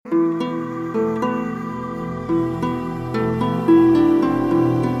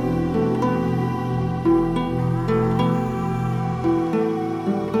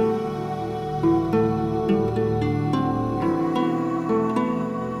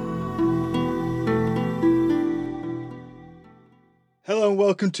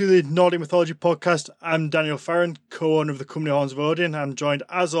welcome to the Nordic Mythology Podcast. I'm Daniel Farron, co-owner of the company Horns of Odin. I'm joined,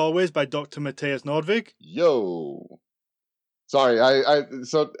 as always, by Dr. Matthias Nordvig. Yo. Sorry,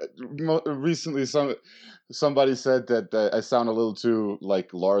 recently somebody said that I sound a little too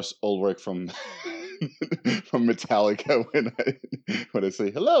like Lars Ulrich from from Metallica when I say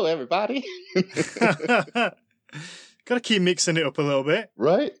hello everybody. Got to keep mixing it up a little bit.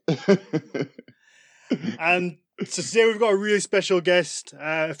 Right? And so today we've got a really special guest.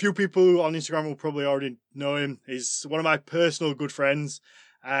 A few people on Instagram will probably already know him. He's one of my personal good friends.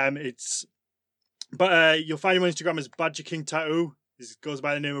 You'll find him on Instagram as Badger King Tattoo. He goes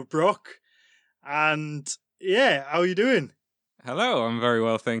by the name of Brock. And yeah, how are you doing? Hello, I'm very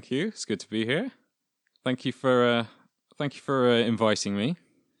well, thank you. It's good to be here. Thank you for inviting me.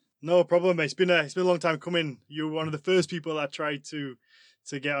 No problem. It's been a long time coming. You were one of the first people I tried to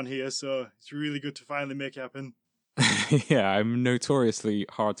get on here, so it's really good to finally make it happen. Yeah, I'm notoriously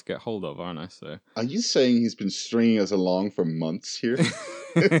hard to get hold of, aren't I? So, are you saying he's been stringing us along for months here?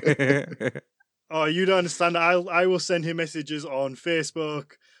 Oh, you don't understand. I will send him messages on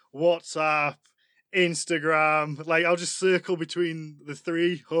Facebook, WhatsApp, Instagram. Like, I'll just circle between the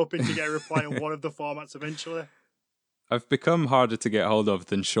three, hoping to get a reply on one of the formats eventually. I've become harder to get hold of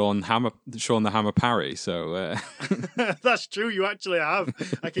than Sean the Hammer Parry. So that's true. You actually have.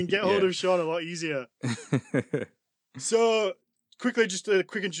 I can get hold of Sean a lot easier. So, quickly, just a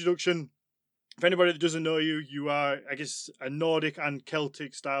quick introduction. For anybody that doesn't know you, you are, I guess, a Nordic and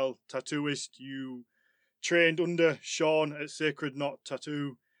Celtic style tattooist. You trained under Sean at Sacred Knot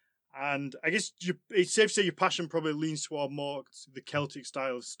Tattoo. And I guess it's safe to say your passion probably leans toward more the Celtic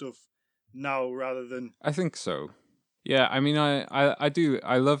style of stuff now rather than... I think so. Yeah, I mean,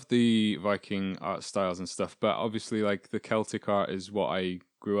 I love the Viking art styles and stuff, but obviously, like, the Celtic art is what I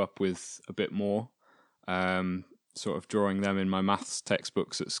grew up with a bit more. Sort of drawing them in my maths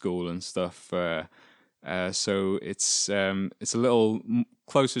textbooks at school and stuff. So it's a little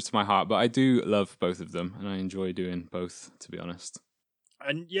closer to my heart, but I do love both of them, and I enjoy doing both, to be honest.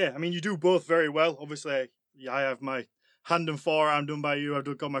 And yeah, I mean, you do both very well. Obviously, I have my hand and forearm done by you.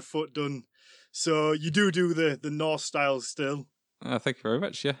 I've got my foot done. So you do the Norse styles still. Thank you very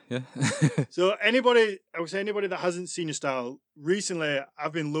much. Yeah. So I would say anybody that hasn't seen your style, recently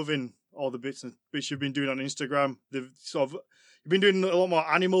I've been loving all the bits you've been doing on Instagram. You've been doing a lot more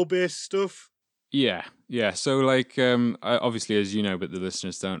animal-based stuff. Yeah. So, like, obviously, as you know, but the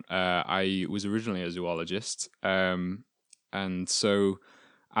listeners don't, I was originally a zoologist. And so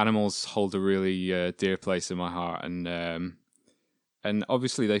animals hold a really dear place in my heart. And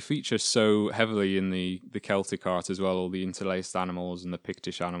obviously they feature so heavily in the Celtic art as well, all the interlaced animals and the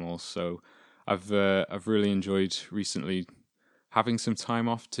Pictish animals. So I've really enjoyed recently having some time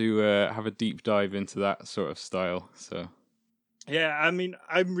off to have a deep dive into that sort of style. So yeah, I mean,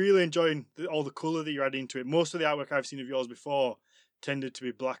 I'm really enjoying all the colour that you're adding to it. Most of the artwork I've seen of yours before tended to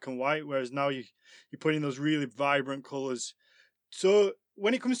be black and white, whereas now you're putting in those really vibrant colours. So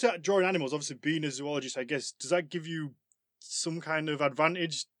when it comes to drawing animals, obviously being a zoologist, I guess, does that give you some kind of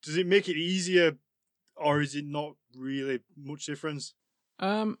advantage? Does it make it easier, or is it not really much difference?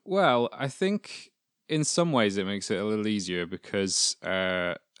 Well, I think in some ways it makes it a little easier because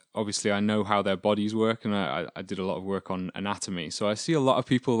obviously I know how their bodies work, and I did a lot of work on anatomy, so I see a lot of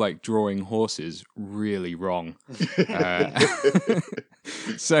people like drawing horses really wrong.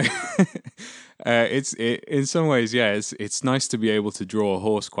 So it's in some ways, yeah, it's nice to be able to draw a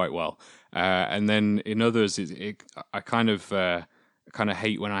horse quite well. And then in others, I kind of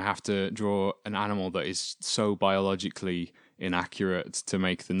hate when I have to draw an animal that is so biologically inaccurate to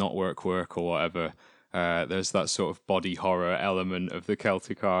make the knotwork work or whatever. There's that sort of body horror element of the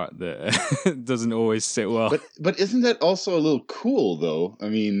Celtic art that doesn't always sit well. But isn't that also a little cool, though? I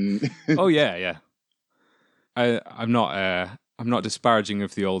mean, oh yeah. I'm not disparaging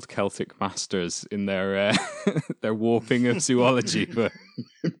of the old Celtic masters in their their warping of zoology, but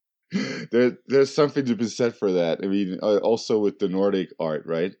there's something to be said for that. I mean, also with the Nordic art,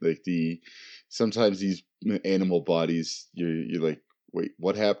 right? Like sometimes these animal bodies, you're like, wait,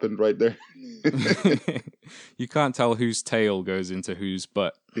 what happened right there? You can't tell whose tail goes into whose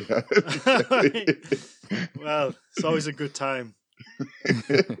butt. Yeah. Well, it's always a good time.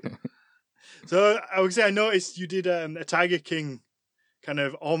 So I would say I noticed you did a Tiger King kind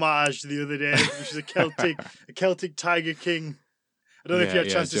of homage the other day, which is a Celtic Tiger King. I don't know if you had a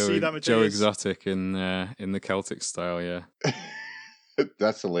chance to see that material. Joe Exotic in the Celtic style, yeah.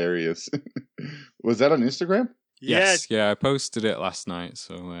 That's hilarious. Was that on Instagram? Yes, yeah, I posted it last night.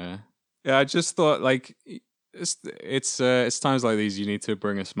 So yeah, I just thought, like, it's times like these you need to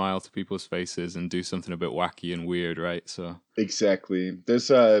bring a smile to people's faces and do something a bit wacky and weird, right? So Exactly. There's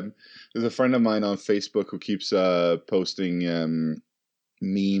a friend of mine on Facebook who keeps posting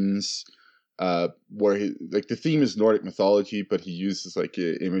memes where like the theme is Nordic mythology, but he uses like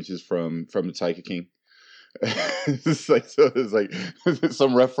images from the Tiger King. It's like, so it's like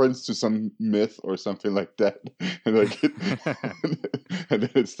some reference to some myth or something like that, and like and then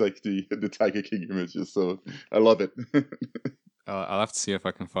it's like the Tiger King images. So I love it. I'll have to see if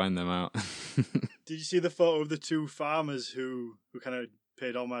I can find them out. Did you see the photo of the two farmers who kind of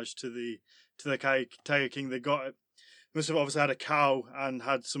paid homage to the Tiger King? They must have obviously had a cow and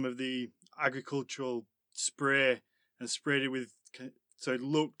had some of the agricultural spray and sprayed it with, so it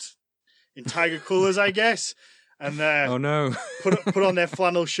looked in tiger colours, I guess. And oh no! put on their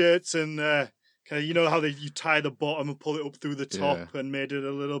flannel shirts and kind of, you know how you tie the bottom and pull it up through the top, and made it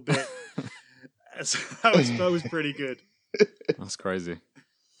a little bit. So that was pretty good. That's crazy.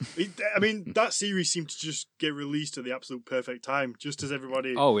 I mean, that series seemed to just get released at the absolute perfect time, just as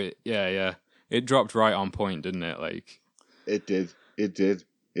everybody. Oh, yeah. It dropped right on point, didn't it? Like it did.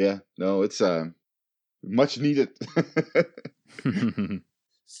 Yeah. No, it's much needed.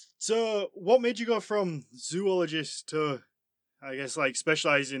 So, what made you go from zoologist to, I guess, like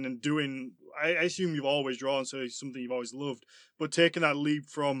specializing and doing? I assume you've always drawn, so it's something you've always loved. But taking that leap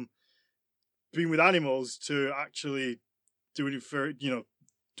from being with animals to actually doing it for, doing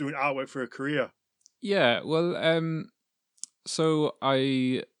artwork for a career. Yeah, well, so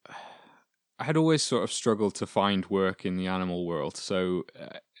I had always sort of struggled to find work in the animal world. So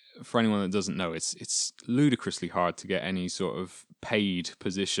for anyone that doesn't know, it's ludicrously hard to get any sort of paid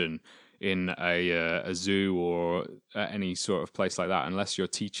position in a zoo or any sort of place like that, unless you're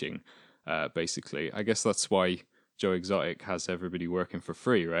teaching. Basically, I guess that's why Joe Exotic has everybody working for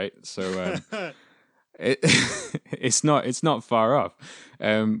free, right? So it's not far off.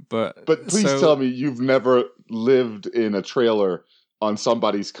 But please tell me you've never lived in a trailer on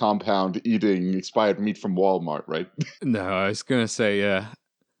somebody's compound eating expired meat from Walmart, right? No, I was gonna say,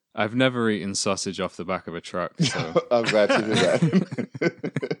 I've never eaten sausage off the back of a truck. So I'm glad to hear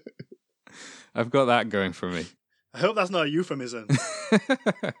that. I've got that going for me. I hope that's not a euphemism.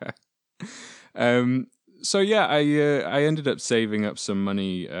 So yeah, I ended up saving up some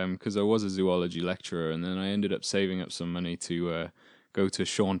money because I was a zoology lecturer, and then I ended up saving up some money to go to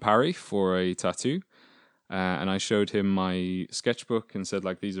Sean Parry for a tattoo. And I showed him my sketchbook and said,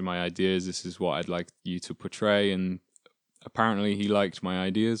 like, these are my ideas. This is what I'd like you to portray. And apparently he liked my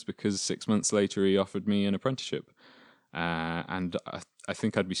ideas because 6 months later he offered me an apprenticeship. And I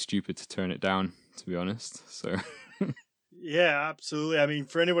think I'd be stupid to turn it down, to be honest. So yeah, absolutely. I mean,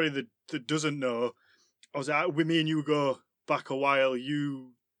 for anybody that doesn't know, with me and you go back a while.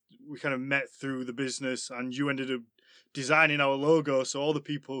 We kind of met through the business, and you ended up designing our logo. So all the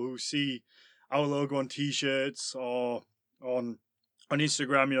people who see our logo on T-shirts or on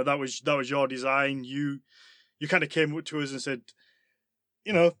Instagram, that was your design. You kind of came up to us and said,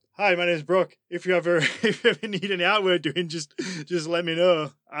 hi, my name's Brock. If you ever need any artwork doing, just let me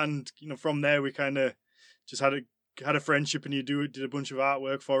know. And from there we kind of just had a friendship, and you did a bunch of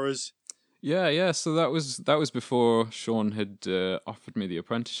artwork for us. Yeah. So that was before Sean had offered me the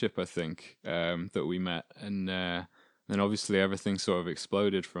apprenticeship, I think, that we met, and then obviously everything sort of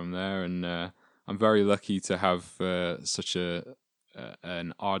exploded from there. And I'm very lucky to have such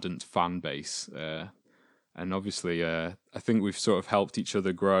an ardent fan base, and obviously I think we've sort of helped each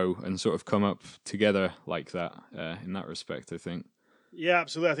other grow and sort of come up together like that in that respect, I think. Yeah,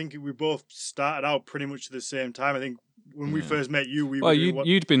 absolutely. I think we both started out pretty much at the same time. I think when we first met you,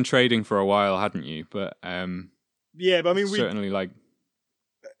 you'd been trading for a while, hadn't you? But yeah, but I mean, certainly I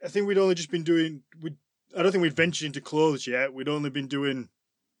think we'd only just been doing. I don't think we'd ventured into clothes yet. We'd only been doing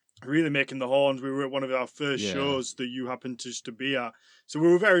really making the horns. We were at one of our first shows that you happened to be at, so we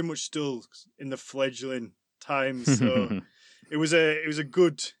were very much still in the fledgling times. So it was a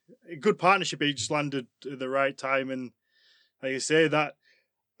good partnership. It just landed at the right time, and like I say, that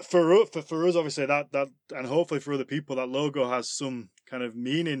for us, obviously that and hopefully for other people, that logo has some kind of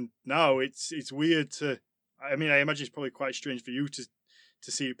meaning now. It's weird to. I mean, I imagine it's probably quite strange for you to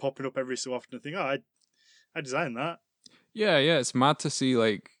see it popping up every so often and think, oh, I designed that. Yeah, it's mad to see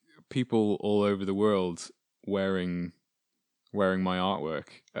like people all over the world wearing my artwork.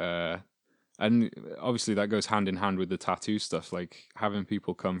 And obviously that goes hand in hand with the tattoo stuff, like having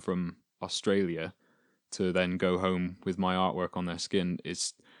people come from Australia to then go home with my artwork on their skin.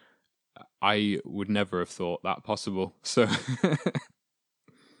 I would never have thought that possible. So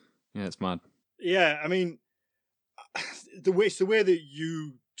yeah, it's mad. Yeah, I mean, it's the way that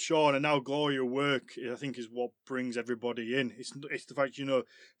you Sean and now Gloria work, I think, is what brings everybody in. It's the fact,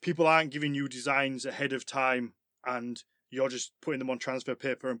 people aren't giving you designs ahead of time and you're just putting them on transfer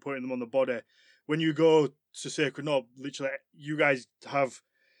paper and putting them on the body. When you go to Sacred Knob, literally, you guys have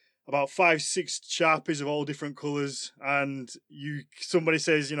about 5-6 Sharpies of all different colours, and somebody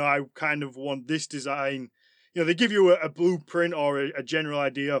says, I kind of want this design. They give you a blueprint or a general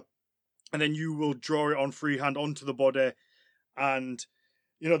idea, and then you will draw it on freehand onto the body. And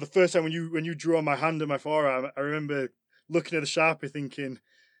the first time when you drew on my hand and my forearm, I remember looking at the Sharpie thinking,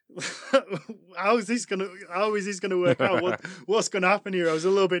 how is this gonna work out? What's gonna happen here? I was a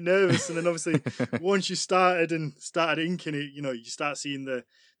little bit nervous, and then obviously once you started inking it, you start seeing the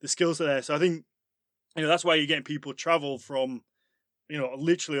skills are there. So I think that's why you're getting people travel from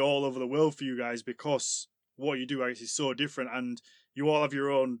literally all over the world for you guys, because what you do, I guess, is so different, and you all have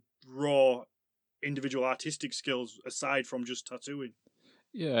your own raw individual artistic skills aside from just tattooing.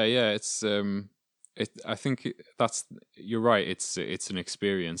 Yeah, it's I think you're right. It's an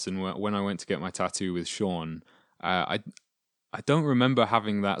experience, and when I went to get my tattoo with Sean, I don't remember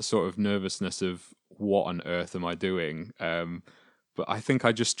having that sort of nervousness of what on earth am I doing. But I think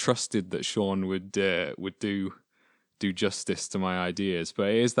I just trusted that Sean would do justice to my ideas. But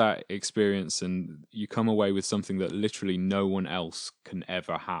it is that experience, and you come away with something that literally no one else can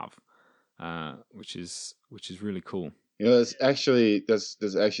ever have, which is really cool. That's actually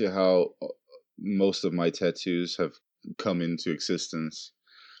how most of my tattoos have come into existence.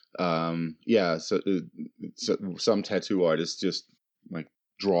 So some tattoo artists just like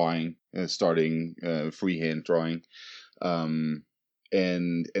drawing, starting freehand drawing,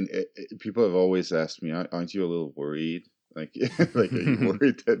 and people have always asked me, aren't you a little worried? Like, are you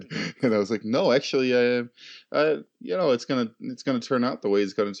worried that? And I was like, no, actually, it's gonna turn out the way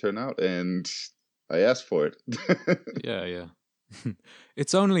it's gonna turn out, and I asked for it. Yeah.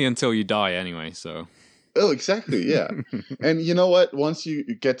 It's only until you die anyway, so. Oh, exactly, yeah. And you know what? Once you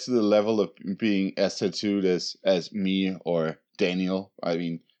get to the level of being as tattooed as me or Daniel, I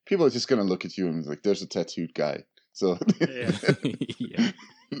mean, people are just gonna look at you and be like, "There's a tattooed guy." So yeah.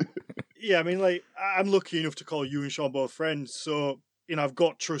 Yeah, I mean, like, I'm lucky enough to call you and Sean both friends, so I've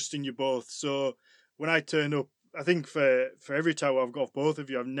got trust in you both. So when I turn up, I think for every tattoo I've got off both of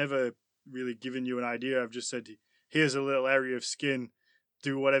you, I've never really given you an idea. I've just said, here's a little area of skin,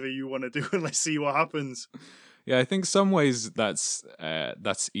 do whatever you want to do, and let's see what happens. Yeah, I think some ways that's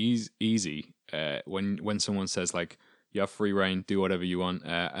easy. When someone says like, you have free reign, do whatever you want,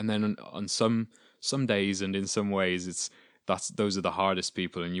 and then on some days and in some ways those are the hardest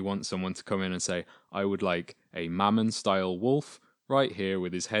people, and you want someone to come in and say, I would like a Mammon style wolf right here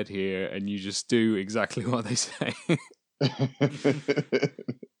with his head here, and you just do exactly what they say.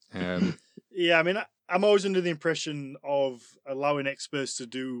 Yeah, I mean, I'm always under the impression of allowing experts to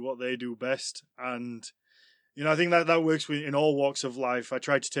do what they do best, and I think that works in all walks of life. I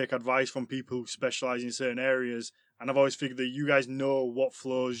try to take advice from people who specialize in certain areas, and I've always figured that you guys know what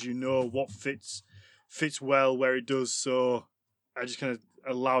flows, what fits well where it does. So I just kind of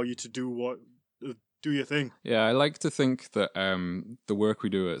allow you to do your thing. Yeah, I like to think that the work we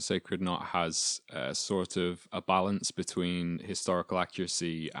do at Sacred Knot has sort of a balance between historical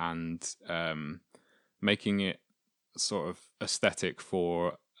accuracy and making it sort of aesthetic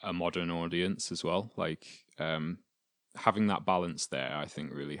for a modern audience as well. Like having that balance there, I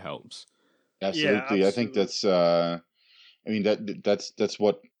think, really helps. Absolutely. Yeah, absolutely. I think that's that's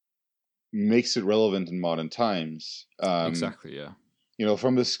what makes it relevant in modern times. Exactly, yeah.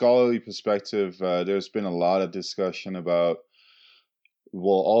 From the scholarly perspective, there's been a lot of discussion about,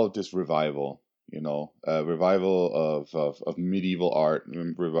 all of this revival, revival of medieval art,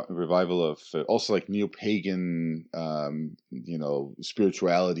 revival of also like neo-pagan,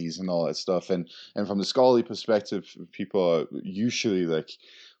 spiritualities and all that stuff. And from the scholarly perspective, people are usually like,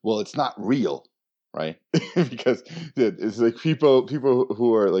 well, it's not real. Right, because it's like people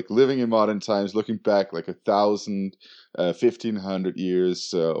who are like living in modern times, looking back like 1,000, 1,500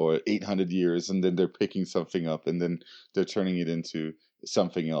 years or 800 years, and then they're picking something up, and then they're turning it into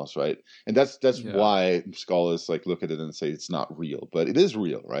something else, right? And that's why scholars like look at it and say it's not real, but it is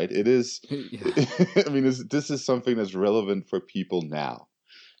real, right? It is. Yeah. I mean, this is something that's relevant for people now.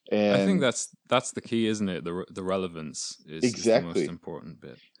 And I think that's the key, isn't it? The relevance is the most important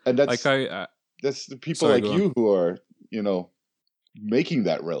bit. And that's like that's the people like you who are, making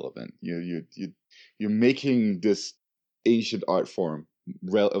that relevant. You're making this ancient art form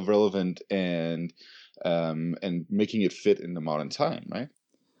relevant and making it fit in the modern time, right?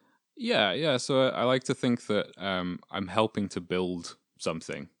 Yeah. So I like to think that I'm helping to build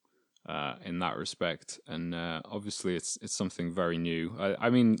something, in that respect. And obviously, it's something very new. I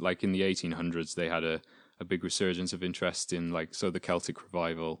mean, like in the 1800s, they had a big resurgence of interest in the Celtic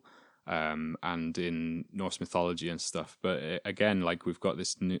revival. And in Norse mythology and stuff, but again, like we've got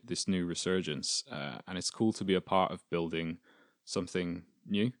this new resurgence, and it's cool to be a part of building something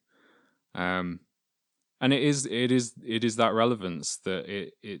new. And it is that relevance that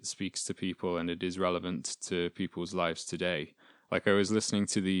it speaks to people, and it is relevant to people's lives today. Like I was listening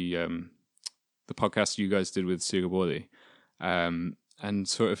to the podcast you guys did with Sugabori, and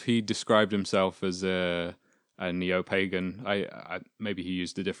sort of he described himself as a neo-pagan. I maybe he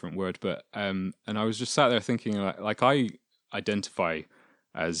used a different word, but and I was just sat there thinking, like I identify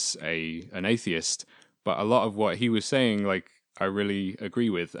as an atheist, but a lot of what he was saying, like I really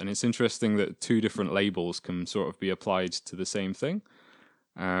agree with, and it's interesting that two different labels can sort of be applied to the same thing.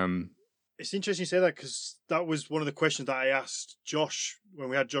 It's interesting you say that, because that was one of the questions that I asked Josh when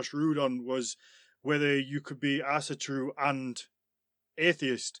we had Josh Rood on, was whether you could be Asatru and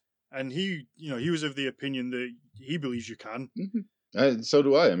atheist. And he was of the opinion that he believes you can. Mm-hmm. So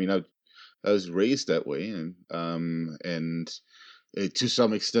do I. I mean, I was raised that way, and to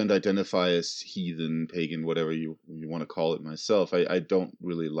some extent identify as heathen, pagan, whatever you want to call it myself. I don't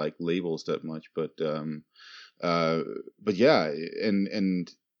really like labels that much, but yeah, and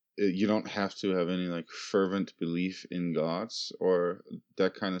you don't have to have any like fervent belief in gods or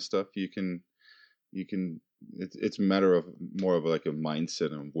that kind of stuff. You can. It's a matter of more of like a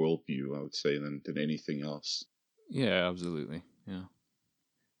mindset and worldview, I would say, than anything else. Yeah, absolutely. Yeah.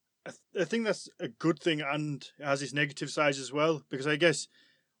 I think that's a good thing, and it has its negative sides as well, because I guess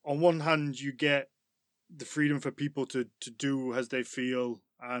on one hand you get the freedom for people to do as they feel,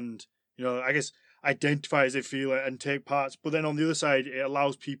 and I guess identify as they feel and take parts, but then on the other side it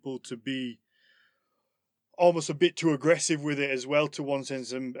allows people to be almost a bit too aggressive with it as well, to one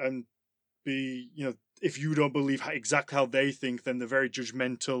sense, and be, if you don't believe exactly how they think, then they're very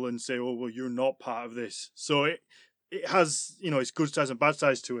judgmental and say, oh, well, you're not part of this. So it has, its good sides and bad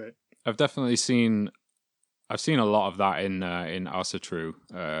sides to it. I've definitely seen a lot of that in Asatru,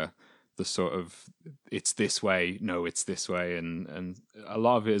 the sort of, it's this way, no, it's this way. And a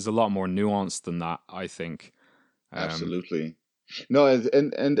lot of it is a lot more nuanced than that, I think. Absolutely. No,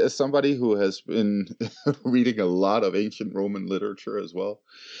 and as somebody who has been reading a lot of ancient Roman literature as well,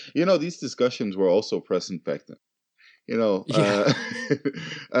 these discussions were also present back then.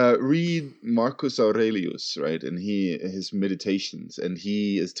 Read Marcus Aurelius, right? And his meditations, and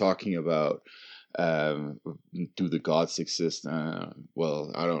he is talking about, do the gods exist?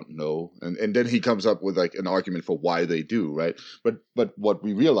 Well, I don't know. And then he comes up with like an argument for why they do, right? But what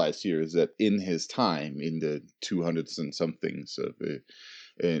we realize here is that in his time, in the 200s and somethings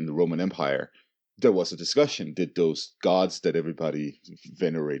in the Roman Empire, there was a discussion. Did those gods that everybody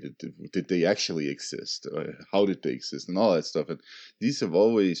venerated, did they actually exist? How did they exist? And all that stuff. And these have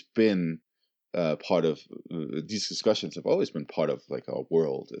always been part of these discussions have always been part of like our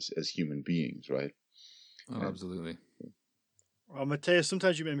world as human beings, right? Oh, absolutely. Well, Matthias,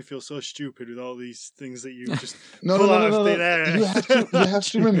 sometimes you make me feel so stupid with all these things that you just no. thin air. You have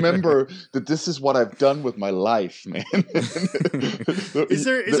to remember that this is what I've done with my life, man. Is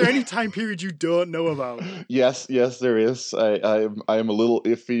there any time period you don't know about? Yes, there is. I am a little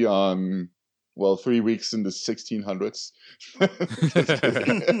iffy on 3 weeks in the 1600s.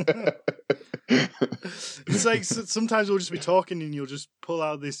 It's like sometimes we'll just be talking and you'll just pull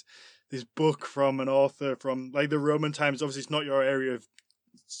out this book from an author from like the Roman times. Obviously, it's not your area of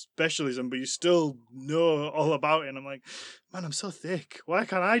specialism, but you still know all about it. And I'm like, man, I'm so thick. Why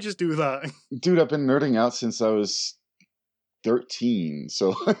can't I just do that? Dude, I've been nerding out since I was 13,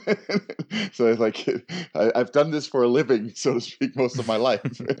 so it's like I've done this for a living, so to speak, most of my life.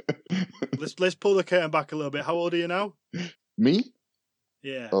 Let's pull the curtain back a little bit. How old are you now? Me?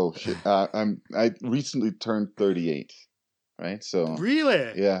 Yeah. Oh shit! I recently turned 38, right? So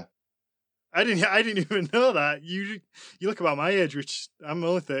really, yeah. I didn't even know that. You look about my age, which I'm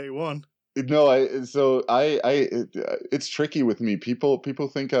only 31. No, it's tricky with me. People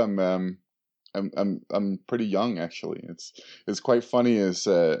think I'm pretty young, actually. It's quite funny. Is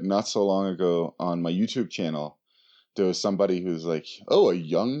not so long ago on my YouTube channel, there was somebody who's like, "Oh, a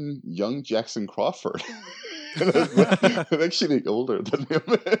young Jackson Crawford." I'm actually older than him.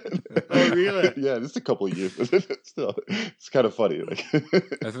 Oh, really? Yeah, just a couple of years, but still, it's kind of funny. Like,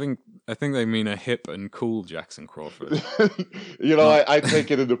 I think they mean a hip and cool Jackson Crawford. I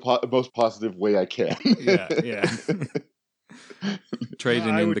take it in the most positive way I can. Yeah.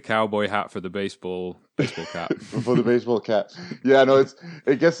 Trading in the cowboy hat for the baseball cap. For the baseball cap. Yeah, no,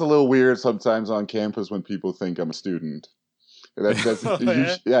 it gets a little weird sometimes on campus when people think I'm a student. That's Oh,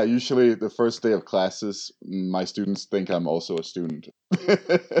 yeah. yeah. Usually, the first day of classes, my students think I'm also a student.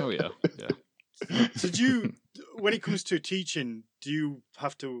 Oh yeah, yeah. So when it comes to teaching, do you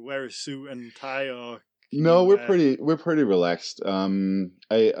have to wear a suit and tie, or can No, you wear? we're pretty relaxed.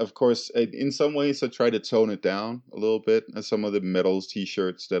 I of course in some ways I try to tone it down a little bit. Some of the medals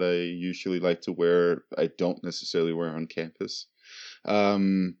T-shirts that I usually like to wear, I don't necessarily wear on campus.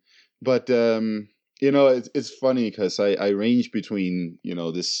 Um, but it's funny because I range between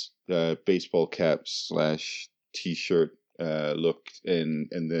this baseball cap slash T-shirt look and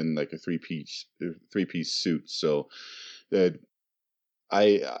then like a three piece suit. So that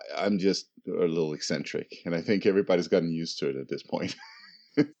I'm just a little eccentric, and I think everybody's gotten used to it at this point.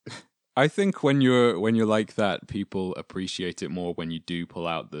 I think when you're like that, people appreciate it more when you do pull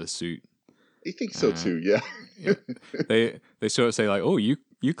out the suit. I think so too. Yeah. Yeah. They sort of say like, "Oh, you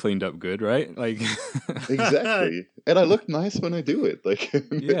cleaned up good, right?" Like Exactly. And I look nice when I do it. Like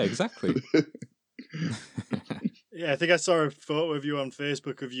yeah, exactly. Yeah, I think I saw a photo of you on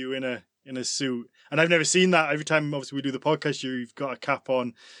Facebook of you in a suit, and I've never seen that. Every time, obviously, we do the podcast, you've got a cap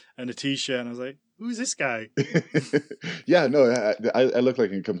on and a t-shirt, and I was like, "Who's this guy?" Yeah, no, I look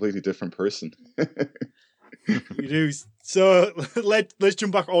like a completely different person. You do. So let's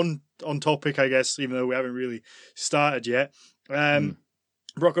jump back on topic, I guess, even though we haven't really started yet.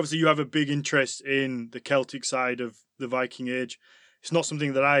 Brock, obviously, you have a big interest in the Celtic side of the Viking Age. It's not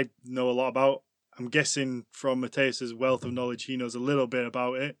something that I know a lot about. I'm guessing from Matthias's wealth of knowledge, he knows a little bit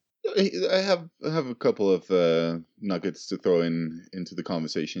about it. I have a couple of nuggets to throw into the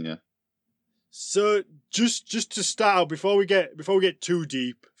conversation. Yeah. So just to start out, before we get too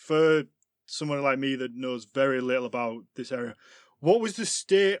deep, for someone like me that knows very little about this area, what was the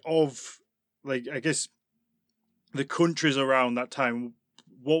state of, like, I guess, the countries around that time?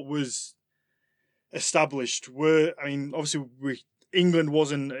 What was established? Obviously England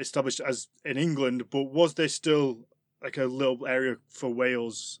wasn't established as in England, but was there still like a little area for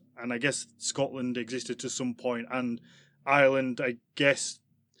Wales? And I guess Scotland existed to some point, and Ireland, I guess,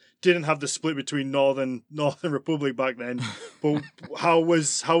 didn't have the split between Northern Republic back then. But how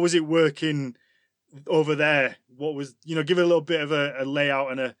was it working over there? What was, give it a little bit of a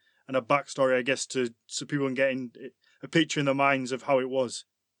layout and a backstory, I guess, so people can get a picture in their minds of how it was.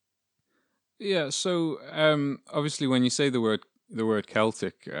 Yeah, so obviously when you say the word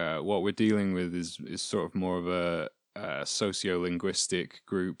Celtic, what we're dealing with is sort of more of a socio-linguistic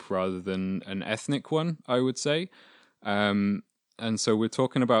group rather than an ethnic one, I would say. And so we're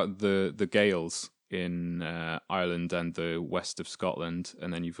talking about the Gaels in Ireland and the west of Scotland,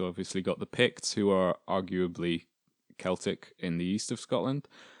 and then you've obviously got the Picts, who are arguably Celtic in the east of Scotland,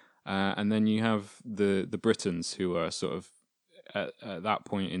 and then you have the Britons, who are sort of at that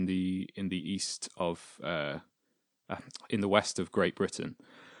point in the east of in the west of Great Britain,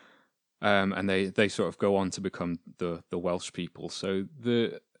 and they sort of go on to become the Welsh people. So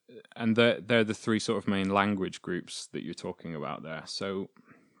they're the three sort of main language groups that you're talking about there. So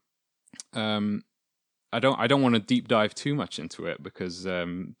I don't want to deep dive too much into it because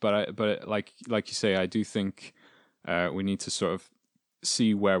but like you say, I do think we need to sort of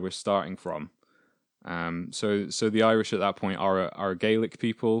see where we're starting from. So the Irish at that point are Gaelic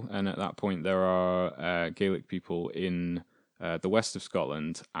people, and at that point there are Gaelic people in the west of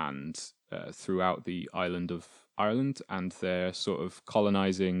Scotland and throughout the island of Ireland, and they're sort of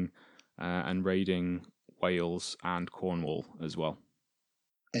colonizing and raiding Wales and Cornwall as well.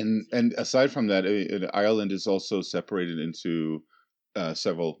 And aside from that, Ireland is also separated into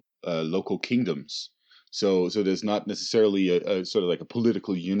several local kingdoms. So there's not necessarily a sort of like a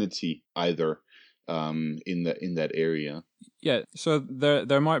political unity either in that area. Yeah, so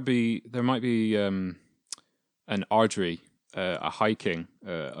there might be an ardry, a high king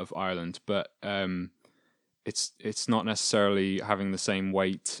of Ireland, but it's not necessarily having the same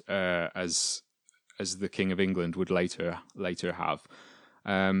weight as the King of England would later have.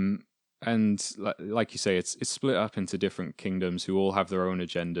 And like you say, it's split up into different kingdoms who all have their own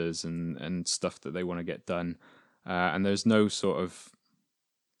agendas and stuff that they want to get done, and there's no sort of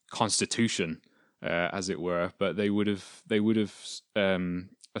constitution, as it were, but they would have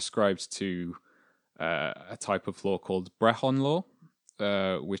ascribed to a type of law called Brehon law,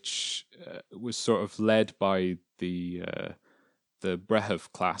 which was sort of led by the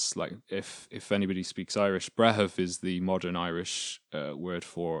Brehov class. Like if anybody speaks Irish, Brehov is the modern Irish word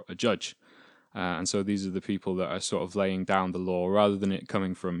for a judge, and so these are the people that are sort of laying down the law rather than it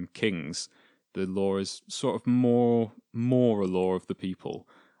coming from kings. The law is sort of more a law of the people.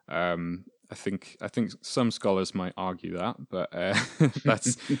 I think some scholars might argue that, but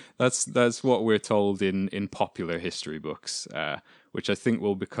that's what we're told in popular history books, which I think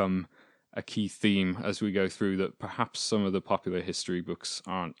will become a key theme as we go through. That perhaps some of the popular history books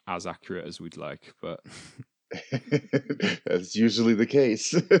aren't as accurate as we'd like, but that's usually the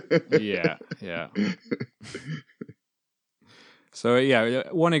case. yeah. So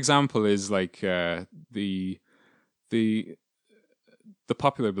one example is like the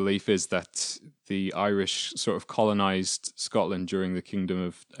popular belief is that the Irish sort of colonized Scotland during the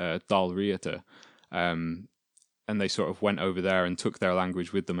kingdom of Dal Riata, and they sort of went over there and took their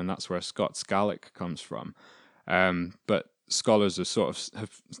language with them, and that's where Scots Gaelic comes from. But scholars have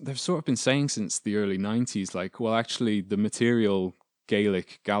sort of been saying since the early 90s, like, well, actually, the material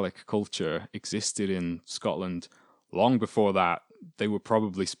Gaelic culture existed in Scotland long before that. They were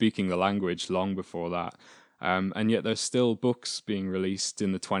probably speaking the language long before that. And yet there's still books being released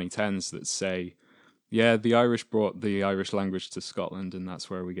in the 2010s that say, yeah, the Irish brought the Irish language to Scotland, and that's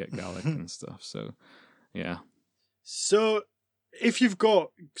where we get Gaelic and stuff. So, yeah. So if you've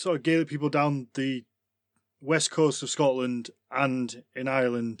got sort of Gaelic people down the west coast of Scotland and in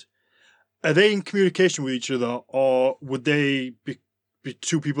Ireland, are they in communication with each other, or would they be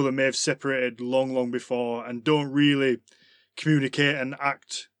two people that may have separated long before and don't really communicate and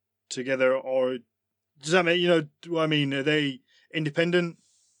act together? Or does that mean, what I mean? Are they independent?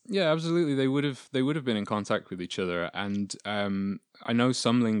 Yeah, absolutely. They would have been in contact with each other, and I know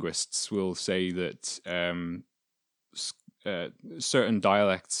some linguists will say that certain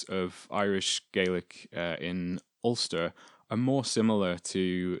dialects of Irish Gaelic in Ulster are more similar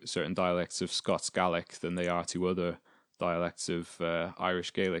to certain dialects of Scots Gaelic than they are to other dialects of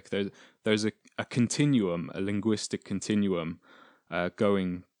Irish Gaelic. There's a continuum, a linguistic continuum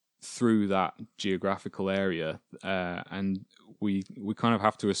going through that geographical area, and we kind of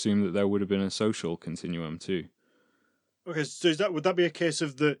have to assume that there would have been a social continuum too. Okay, so would that be a case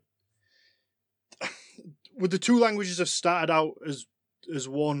of would the two languages have started out as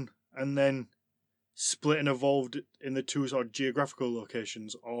one and then split and evolved in the two sort of geographical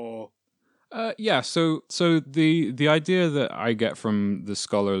locations, or? Yeah, so the idea that I get from the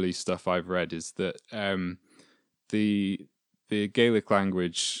scholarly stuff I've read is that the Gaelic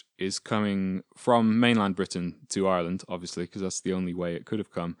language is coming from mainland Britain to Ireland, obviously, because that's the only way it could have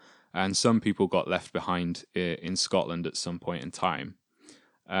come. And some people got left behind in Scotland at some point in time.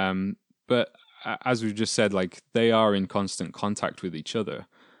 But as we just said, like, they are in constant contact with each other.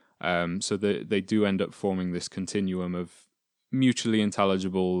 So they do end up forming this continuum of mutually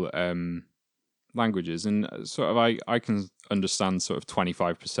intelligible languages. And sort of I can understand sort of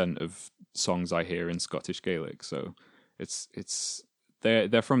 25% of songs I hear in Scottish Gaelic. So it's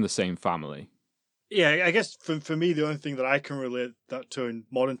they're from the same family. Yeah, I guess for me, the only thing that I can relate that to in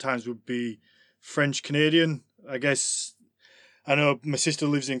modern times would be French Canadian. I guess I know my sister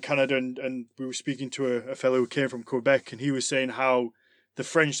lives in Canada, and we were speaking to a fellow who came from Quebec, and he was saying how the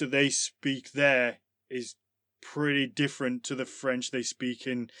French that they speak there is pretty different to the French they speak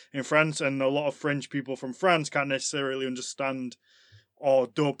in France, and a lot of French people from France can't necessarily understand or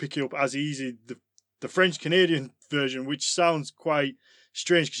don't pick it up as easy the French Canadian version, which sounds quite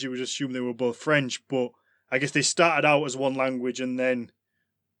strange because you would assume they were both French, but I guess they started out as one language and then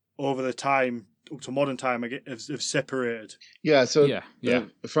over the time up to modern time have separated. Yeah, so yeah.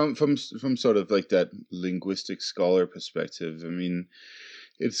 From sort of like that linguistic scholar perspective, I mean,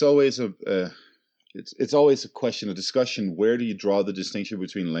 it's always it's always a question, a discussion. Where do you draw the distinction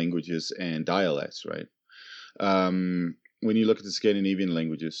between languages and dialects, right? When you look at the Scandinavian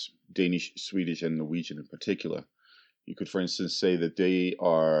languages, Danish, Swedish, and Norwegian in particular, you could, for instance, say that they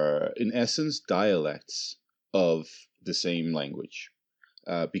are, in essence, dialects of the same language,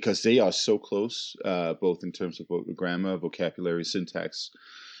 because they are so close, both in terms of grammar, vocabulary, syntax,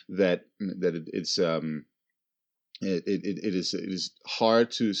 that it is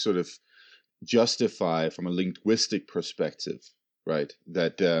hard to sort of justify from a linguistic perspective, right?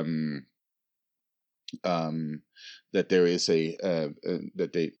 That that there is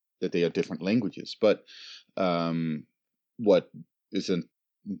that they are different languages, but what is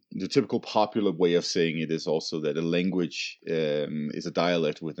the typical popular way of saying it is also that a language is a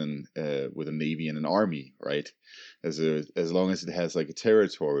dialect with a navy and an army, right? As long as it has like a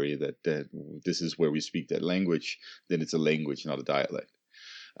territory that this is where we speak that language, then it's a language, not a dialect.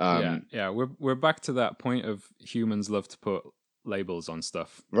 We're back to that point of humans love to put labels on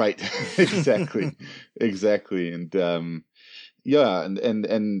stuff, right? Exactly. And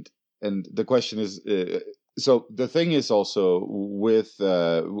and the question is, so the thing is also with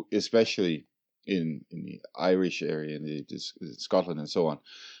especially in the Irish area, in Scotland and so on,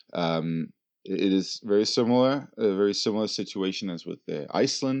 It is very similar, a very similar situation as with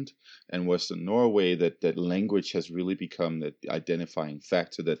Iceland and Western Norway. That language has really become the identifying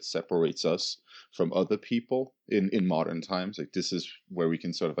factor that separates us from other people in modern times. Like this is where we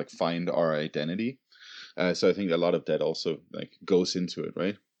can sort of like find our identity. So I think a lot of that also like goes into it,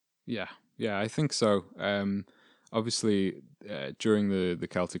 right? Yeah, I think so. Obviously, during the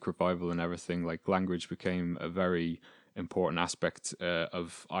Celtic revival and everything, like language became a very important aspect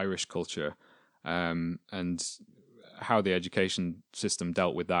of Irish culture, and how the education system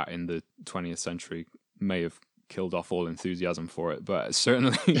dealt with that in the 20th century may have killed off all enthusiasm for it. But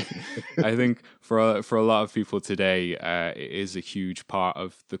certainly, I think for a lot of people today, it is a huge part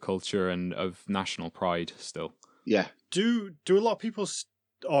of the culture and of national pride still. Yeah. Do a lot of people,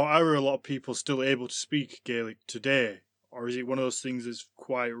 or are a lot of people still able to speak Gaelic today, or is it one of those things that's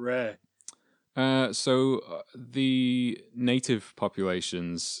quite rare? So the native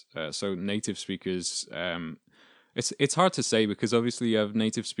populations, so native speakers, it's hard to say because obviously you have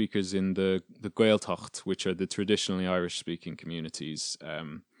native speakers in the Gaeltacht, which are the traditionally Irish speaking communities,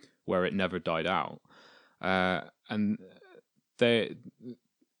 where it never died out, and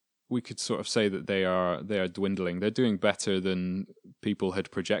we could sort of say that they are dwindling. They're doing better than people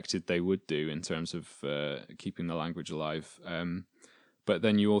had projected they would do in terms of keeping the language alive. But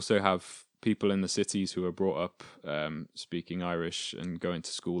then you also have people in the cities who are brought up speaking Irish and going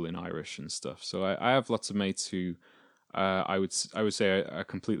to school in Irish and stuff. So I have lots of mates who I would say are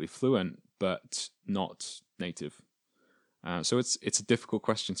completely fluent but not native. So it's a difficult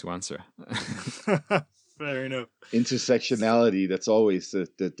question to answer. Fair enough. Intersectionality, that's always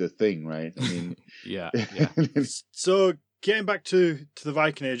the thing, right? I mean, yeah. So getting back to the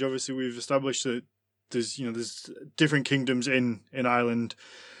Viking Age, obviously we've established that there's different kingdoms in Ireland.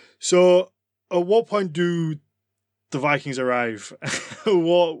 So at what point do the Vikings arrive?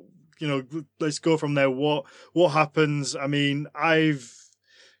 Let's go from there. What happens? I mean, I've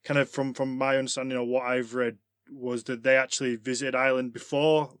kind of from my understanding of what I've read was that they actually visited Ireland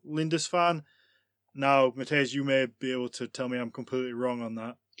before Lindisfarne. Now, Matthias, you may be able to tell me I'm completely wrong on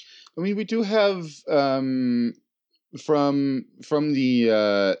that. I mean, we do have from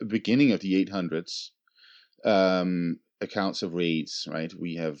the beginning of the 800s accounts of raids, right?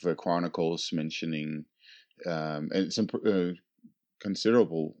 We have chronicles mentioning and some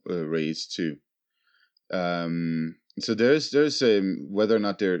considerable raids too. So there's whether or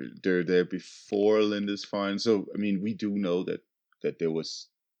not they're there before Lindisfarne. So I mean, we do know that there was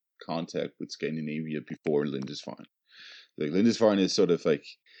contact with Scandinavia before Lindisfarne. Like Lindisfarne is sort of like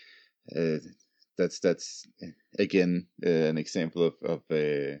that's again an example of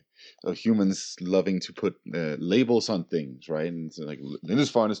humans loving to put labels on things, right? And so like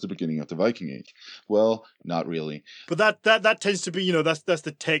Lindisfarne is the beginning of the Viking Age. Well, not really. But that tends to be, that's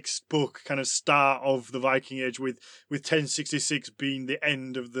the textbook kind of start of the Viking Age, with 1066 being the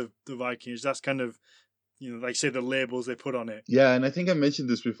end of the Viking Age. That's kind of, like say the labels they put on it. Yeah, and I think I mentioned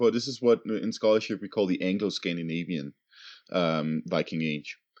this before. This is what in scholarship we call the Anglo-Scandinavian Viking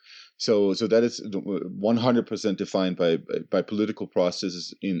Age. So that is 100% defined by political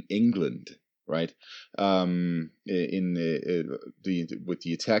processes in England, right? With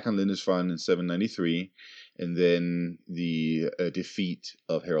the attack on Lindisfarne in 793, and then the defeat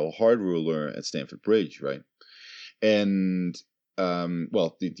of Harold Hardruler at Stamford Bridge, right? And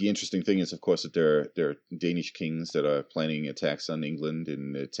the interesting thing is, of course, that there are Danish kings that are planning attacks on England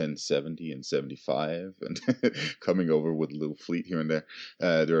in 1070 and 75, and coming over with a little fleet here and there.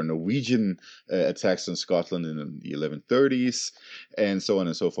 There are Norwegian attacks on Scotland in the 1130s, and so on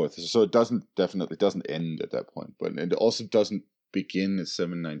and so forth. So it definitely doesn't end at that point, but it also doesn't begin at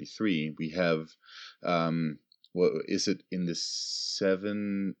 793. We have what is it in the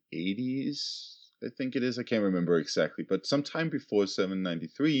 780s? I think it is. I can't remember exactly, but sometime before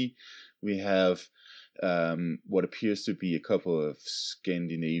 793, we have what appears to be a couple of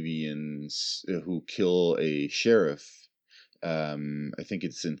Scandinavians who kill a sheriff. I think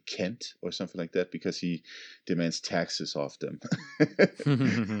it's in Kent or something like that, because he demands taxes off them.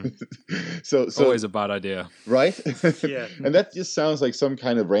 so always a bad idea, right? Yeah. And that just sounds like some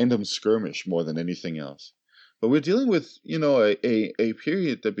kind of random skirmish more than anything else. But we're dealing with, a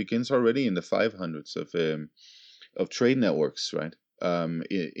period that begins already in the 500s of trade networks, right?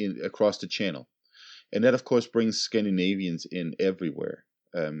 In across the channel, and that of course brings Scandinavians in everywhere.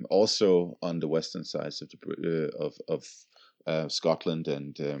 Also on the western sides of Scotland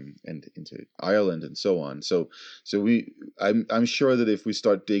and into Ireland and so on. So I'm sure that if we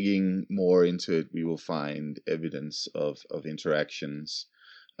start digging more into it, we will find evidence of interactions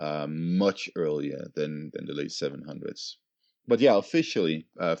much earlier than the late 700s. But yeah, officially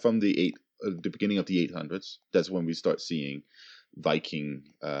from the the beginning of the 800s. That's when we start seeing Viking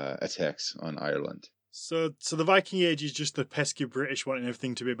attacks on Ireland. So the Viking Age is just the pesky British wanting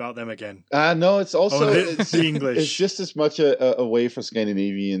everything to be about them again. No, it's also the English. It's just as much a way for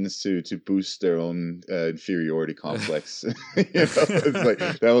Scandinavians to boost their own inferiority complex. It's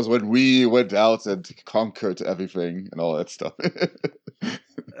like that was when we went out and conquered everything and all that stuff.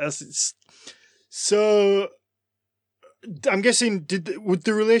 So, I'm guessing would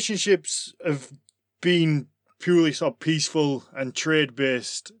the relationships have been purely sort of peaceful and trade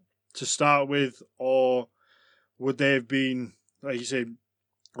based to start with, or would they have been, like you say,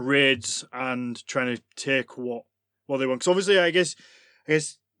 raids and trying to take what they want? Because obviously, I guess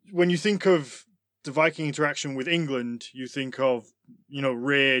when you think of the Viking interaction with England, you think of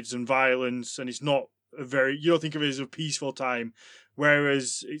raids and violence, and it's not you don't think of it as a peaceful time.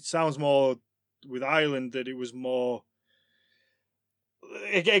 Whereas it sounds more with Ireland that it was more,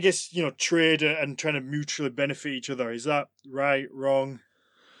 I guess, trade and trying to mutually benefit each other. Is that right, wrong?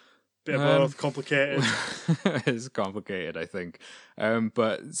 Bit of both, complicated. It's complicated, I think.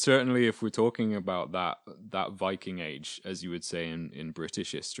 But certainly if we're talking about that Viking age, as you would say in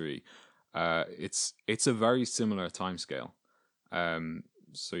British history, it's a very similar timescale.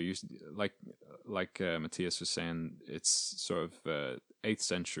 So you like Matthias was saying, it's sort of 8th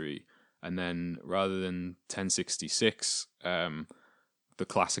century, and then rather than 1066, the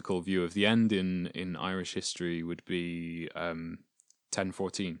classical view of the end in Irish history would be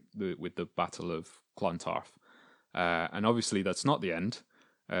 1014 with the Battle of Clontarf, and obviously that's not the end.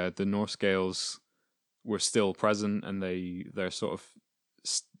 The Norse Gaels were still present, and they're sort of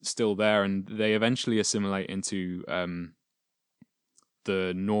still there, and they eventually assimilate into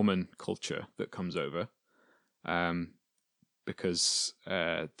the Norman culture that comes over, because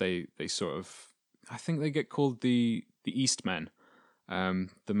they sort of, I think they get called the Eastmen,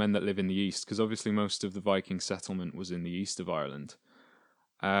 the men that live in the east, because obviously most of the Viking settlement was in the east of Ireland.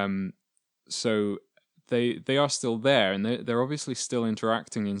 So they are still there, and they're obviously still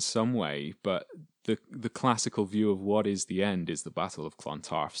interacting in some way, but the classical view of what is the end is the Battle of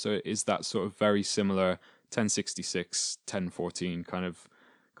Clontarf. So it is that sort of very similar 1066, 1014 kind of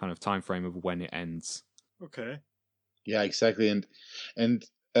time frame of when it ends. Okay. Yeah, exactly. And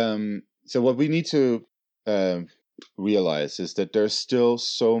so what we need to realize is that there's still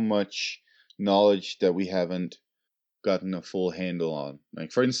so much knowledge that we haven't gotten a full handle on.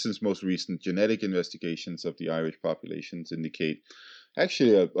 Like, for instance, most recent genetic investigations of the Irish populations indicate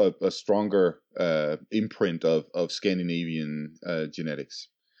actually a stronger imprint of Scandinavian genetics,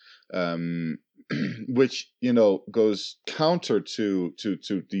 which goes counter to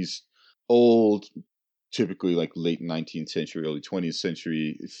these old, typically like late 19th century, early 20th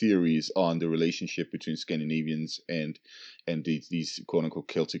century theories on the relationship between Scandinavians and these quote unquote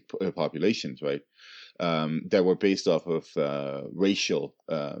Celtic populations, right? That were based off of racial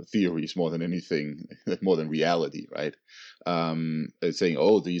theories more than anything, more than reality, right? Saying,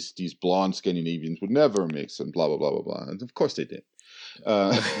 oh, these blonde Scandinavians would never mix, and blah blah blah blah blah. And of course they did.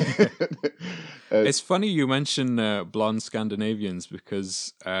 It's funny you mention blonde Scandinavians,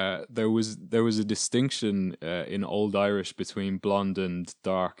 because there was a distinction in Old Irish between blonde and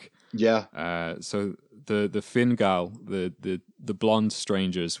dark. Yeah. So the Fingal, the blonde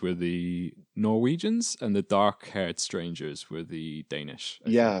strangers were the Norwegians, and the dark-haired strangers were the Danish.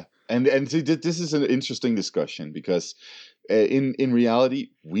 Yeah, and see, this is an interesting discussion, because in reality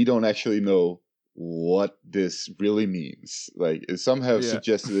we don't actually know what this really means. Like, some have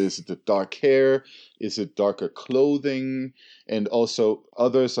suggested, is it the dark hair, is it darker clothing, and also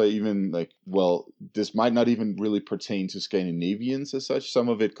others are even like, well, this might not even really pertain to Scandinavians as such. Some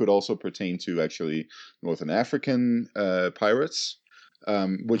of it could also pertain to actually Northern African pirates,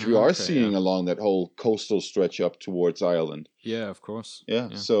 which we are seeing along that whole coastal stretch up towards Ireland. Yeah, of course. Yeah.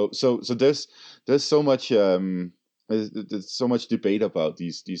 So there's so much there's so much debate about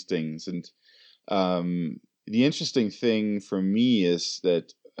these things. And the interesting thing for me is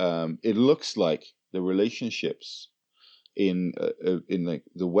that it looks like the relationships in like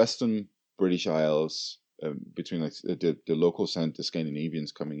the Western British Isles, between like the locals and the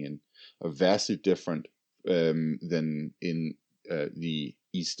Scandinavians coming in, are vastly different than in the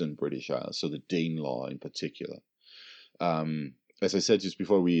Eastern British Isles, so the Danelaw in particular. As I said just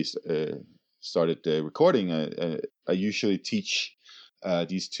before we started recording, I usually teach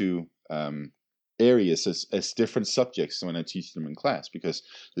these two areas as different subjects when I teach them in class, because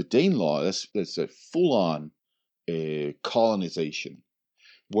the Danelaw is a full-on colonization,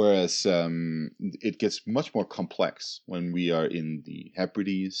 whereas it gets much more complex when we are in the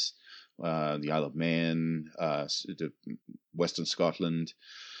Hebrides, the Isle of Man, the Western Scotland,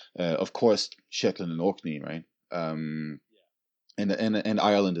 Of course, Shetland and Orkney, right? And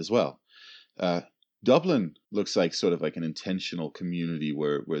Ireland as well. Dublin looks like sort of like an intentional community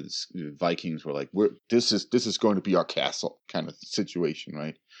where the Vikings were like, this is going to be our castle kind of situation,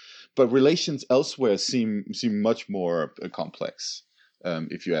 right? But relations elsewhere seem much more complex,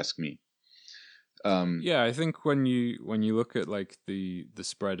 if you ask me. Yeah, I think when you look at like the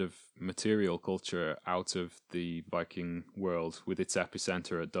spread of material culture out of the Viking world with its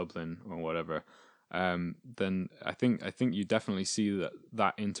epicenter at Dublin or whatever, then I think you definitely see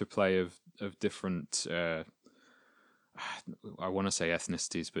that interplay of different. I want to say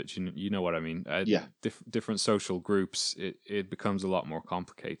ethnicities, but you know what I mean. Yeah, different social groups. It becomes a lot more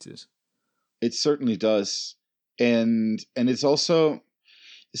complicated. It certainly does, and it's also.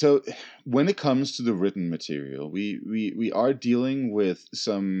 So when it comes to the written material, we are dealing with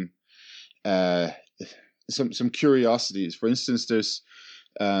some curiosities. For instance, there's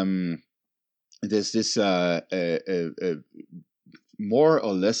this more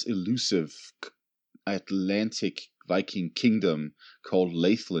or less elusive Atlantic Viking kingdom called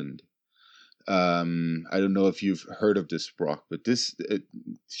Laithland. I don't know if you've heard of this, Brock, but this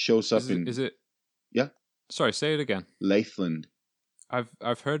shows up Is it? Yeah. Sorry, say it again. Laithland.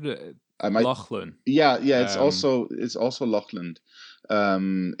 I've heard it. Lochlan. Yeah. It's also Lochland.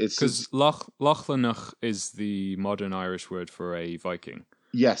 It's because Lochlanach is the modern Irish word for a Viking.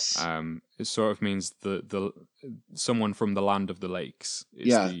 Yes. It sort of means the someone from the land of the lakes.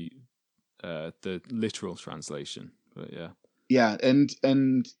 Is the literal translation. But yeah. Yeah, and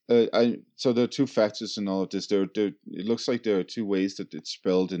so there are two factors in all of this. There it looks like there are two ways that it's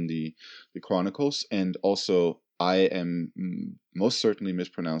spelled in the chronicles, and also I am most certainly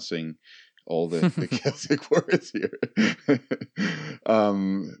mispronouncing all the Celtic words here.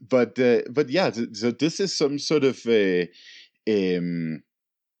 But yeah, so this is some sort of a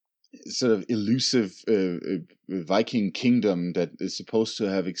sort of elusive Viking kingdom that is supposed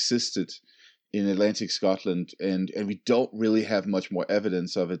to have existed in Atlantic Scotland, and we don't really have much more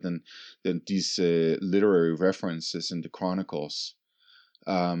evidence of it than these literary references in the chronicles.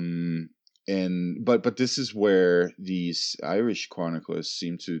 But this is where these Irish chroniclers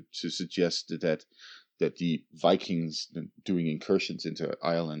seem to suggest that the Vikings doing incursions into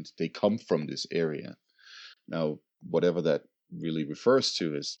Ireland, they come from this area. Now, whatever that really refers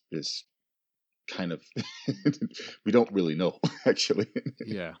to is kind of we don't really know, actually.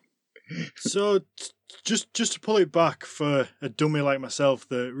 Yeah. So just to pull it back for a dummy like myself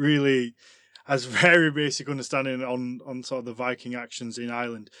that really has very basic understanding on sort of the Viking actions in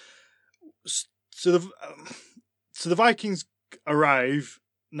Ireland. So the Vikings arrive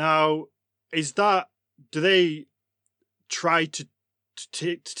now. Do they try to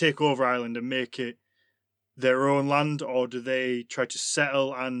take over Ireland and make it their own land, or do they try to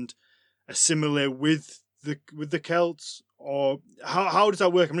settle and assimilate with the Celts, or how does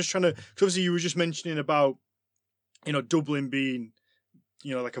that work? I'm just trying to, because obviously you were just mentioning about Dublin being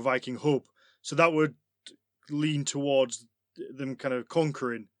like a Viking hub, so that would lean towards them kind of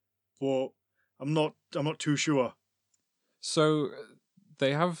conquering, but I'm not too sure. So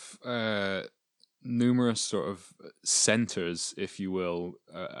they have numerous sort of centres, if you will,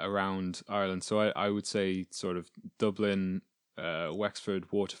 around Ireland. So I would say sort of Dublin,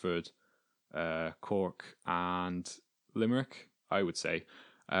 Wexford, Waterford, Cork, and Limerick, I would say.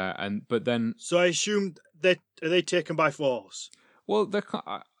 But then, so I assume that are they taken by force? Well,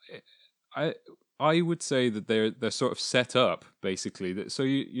 I would say that they're sort of set up basically. So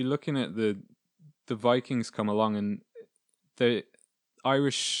you're looking at the Vikings come along, and the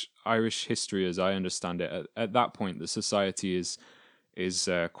Irish history, as I understand it, at that point the society is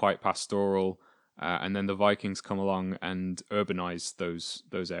quite pastoral, and then the Vikings come along and urbanize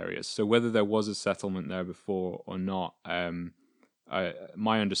those areas. So whether there was a settlement there before or not,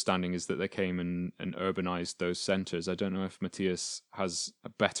 my understanding is that they came and urbanized those centers. I don't know if Matthias has a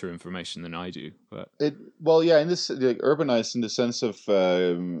better information than I do, but in this urbanized in the sense of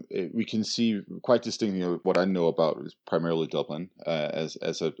we can see quite distinctly what I know about is primarily Dublin as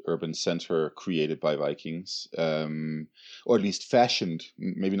an urban center created by Vikings, or at least fashioned,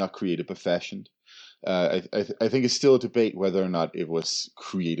 maybe not created but fashioned. I think it's still a debate whether or not it was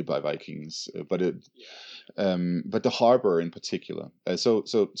created by Vikings, but the harbor in particular. So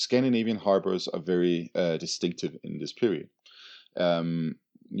Scandinavian harbors are very distinctive in this period.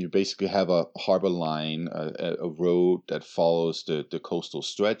 You basically have a harbor line, a road that follows the coastal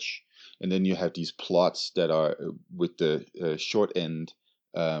stretch, and then you have these plots that are with the short end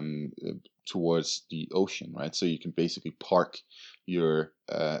towards the ocean, right? So you can basically park your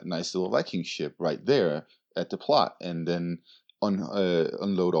nice little Viking ship right there at the plot, and then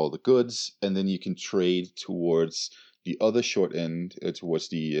unload all the goods, and then you can trade towards the other short end, towards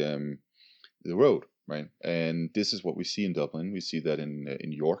the road, right? And this is what we see in Dublin. We see that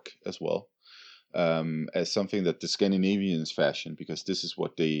in York as well, as something that the Scandinavians fashioned, because this is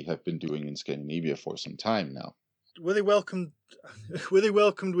what they have been doing in Scandinavia for some time now. Were they welcomed? Were they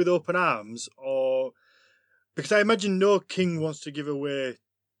welcomed with open arms, or because I imagine no king wants to give away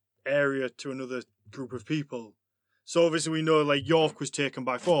area to another group of people. So obviously we know like York was taken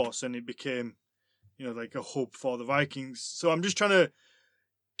by force, and it became, like a hub for the Vikings. So I'm just trying to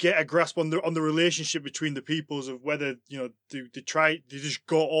get a grasp on the relationship between the peoples, of whether they just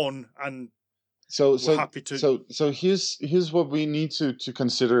go on and so happy to. So here's what we need to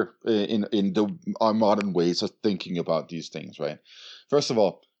consider in our modern ways of thinking about these things, right? First of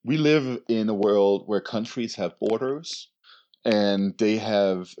all, we live in a world where countries have borders, and they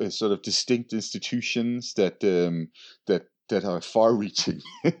have sort of distinct institutions that are far-reaching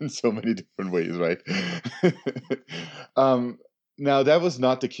in so many different ways, right? Now that was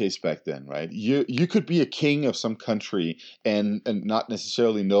not the case back then, right? You could be a king of some country and not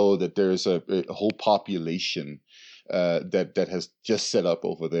necessarily know that there's a whole population that has just set up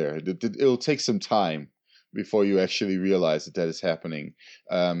over there. It'll take some time before you actually realize that is happening,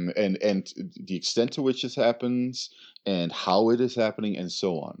 and the extent to which this happens, and how it is happening, and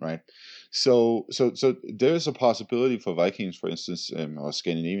so on, right? So there's a possibility for Vikings, for instance, or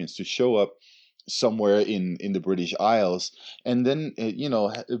Scandinavians, to show up somewhere in the British Isles, and then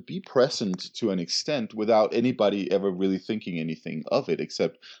be present to an extent without anybody ever really thinking anything of it,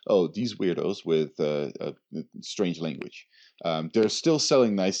 except, oh, these weirdos with a strange language. They're still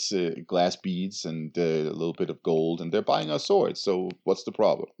selling nice glass beads and a little bit of gold, and they're buying our swords. So what's the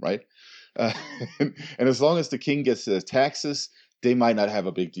problem, right? And as long as the king gets taxes, they might not have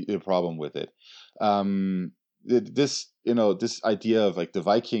a big problem with it. This idea of like the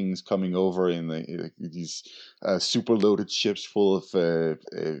Vikings coming over in these super loaded ships full of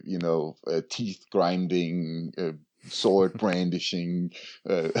teeth grinding, sword brandishing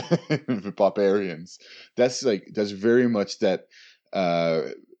barbarians. That's very much that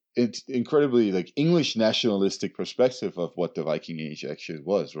it's incredibly like English nationalistic perspective of what the Viking Age actually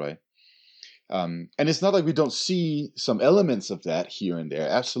was, right? And it's not like we don't see some elements of that here and there.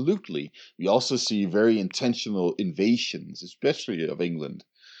 Absolutely. We also see very intentional invasions, especially of England.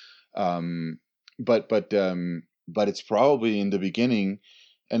 But it's probably in the beginning,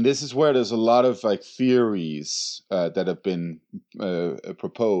 and this is where there's a lot of like theories that have been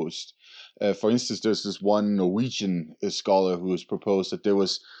proposed. For instance, there's this one Norwegian scholar who has proposed that there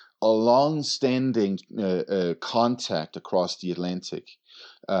was a long-standing contact across the Atlantic,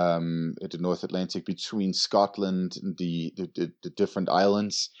 the North Atlantic, between Scotland, the different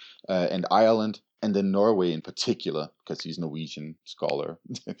islands, and Ireland, and then Norway in particular, because he's a Norwegian scholar,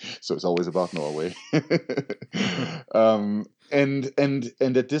 so it's always about Norway. And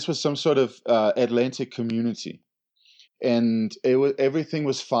that this was some sort of Atlantic community, and everything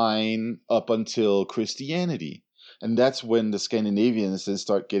was fine up until Christianity. And that's when the Scandinavians then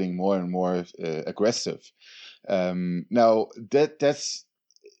start getting more and more aggressive. Now that's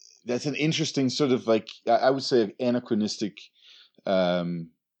an interesting sort of like, I would say, anachronistic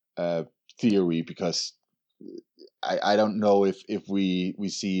theory, because I don't know if we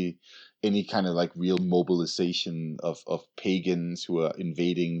see any kind of like real mobilization of pagans who are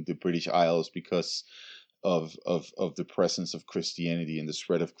invading the British Isles because of the presence of Christianity and the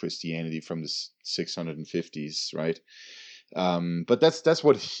spread of Christianity from the 650s, right? But that's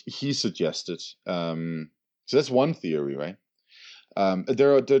what he suggested. So that's one theory, right?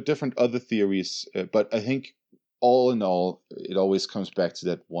 There are different other theories, but I think all in all, it always comes back to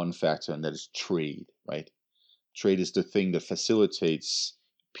that one factor, and that is trade, right? Trade is the thing that facilitates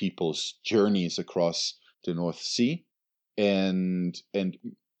people's journeys across the North Sea, and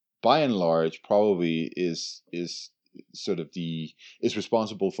by and large, probably is sort of is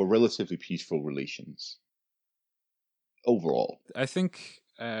responsible for relatively peaceful relations overall. I think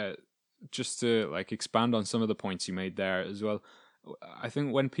just to like expand on some of the points you made there as well, I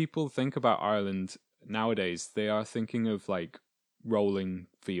think when people think about Ireland nowadays, they are thinking of like rolling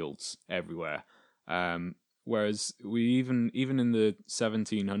fields everywhere. Whereas we even in the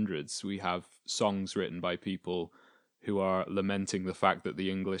 1700s, we have songs written by people who are lamenting the fact that the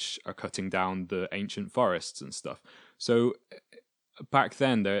English are cutting down the ancient forests and stuff. So back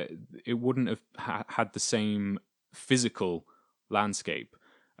then, it wouldn't have had the same physical landscape.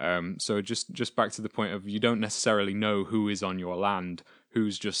 So just back to the point of, you don't necessarily know who is on your land,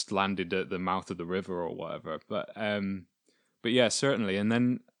 who's just landed at the mouth of the river or whatever. But yeah, certainly. And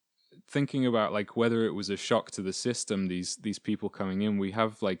then thinking about like whether it was a shock to the system, these people coming in, we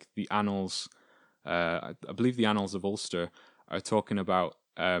have like the annals. I believe the Annals of Ulster are talking about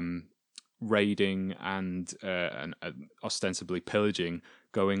raiding and ostensibly pillaging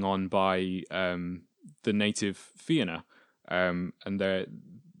going on by the native Fianna, and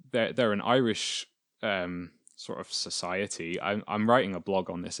they're an Irish sort of society. I'm writing a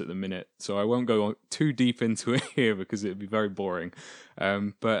blog on this at the minute, so I won't go too deep into it here because it'd be very boring.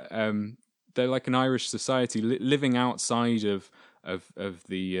 But they're like an Irish society living outside of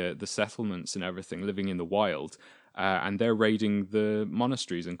the settlements and everything, living in the wild, and they're raiding the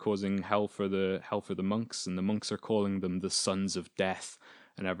monasteries and causing hell for the monks, and the monks are calling them the Sons of Death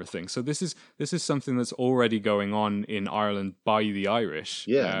and everything. So this is something that's already going on in Ireland by the Irish.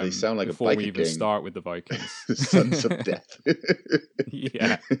 Yeah, they sound like before a biker we even gang. start with the Vikings. Sons of Death.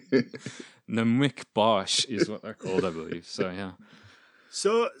 Yeah, Namik Bosh is what they're called, I believe. So yeah.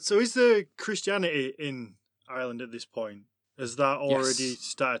 So is there Christianity in Ireland at this point? Has that already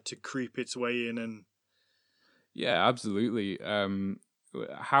started to creep its way in? And yeah, absolutely.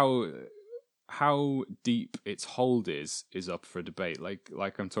 How deep its hold is up for debate.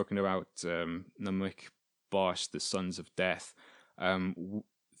 Like I'm talking about Namik Bosh, the Sons of Death.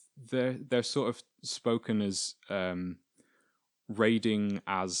 They're sort of spoken as raiding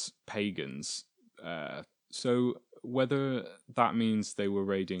as pagans. So whether that means they were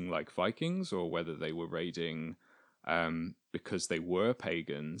raiding like Vikings or whether they were raiding because they were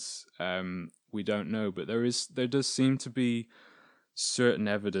pagans, we don't know. But there does seem to be certain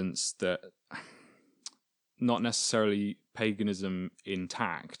evidence that not necessarily paganism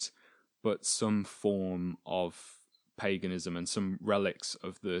intact, but some form of paganism and some relics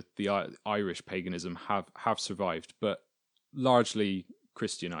of the Irish paganism have survived, but largely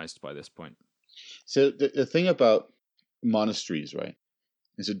Christianized by this point. So the thing about monasteries, right,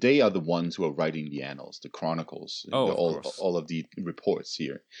 is that they are the ones who are writing the annals, the chronicles, all of the reports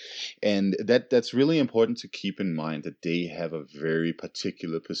here. And that's really important to keep in mind, that they have a very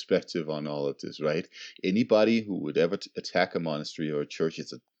particular perspective on all of this, right? Anybody who would ever attack a monastery or a church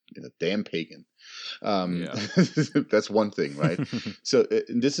is a damn pagan. That's one thing, right? So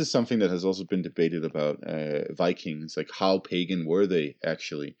this is something that has also been debated about Vikings, like how pagan were they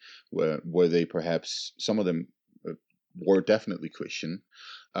actually? Were they perhaps, some of them were definitely Christian.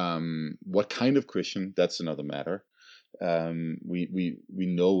 What kind of Christian? That's another matter. We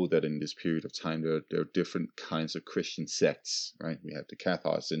know that in this period of time there are different kinds of Christian sects, right? We have the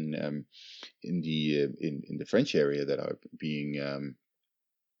Cathars in the French area that are being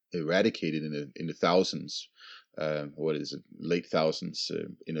eradicated in the thousands. What is it? Late thousands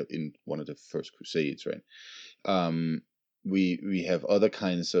in one of the first Crusades, right? We have other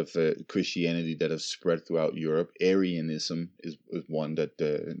kinds of Christianity that have spread throughout Europe. Arianism is one that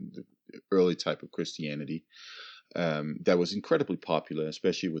the early type of Christianity that was incredibly popular,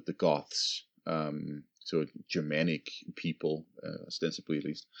 especially with the Goths, so Germanic people, ostensibly at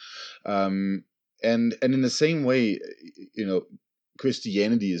least. And in the same way,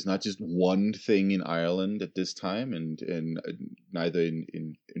 Christianity is not just one thing in Ireland at this time, and neither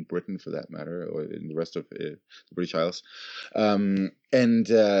in Britain for that matter, or in the rest of the British Isles, and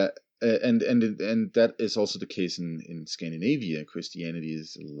that is also the case in Scandinavia. Christianity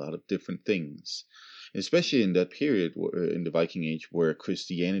is a lot of different things, especially in that period in the Viking Age, where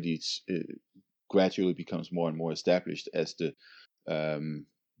Christianity gradually becomes more and more established as the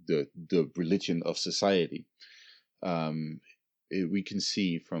religion of society. We can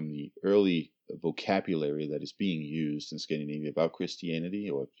see from the early vocabulary that is being used in Scandinavia about Christianity,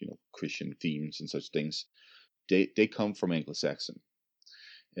 or Christian themes and such things, they come from Anglo-Saxon,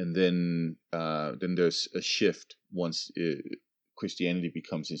 and then there's a shift once Christianity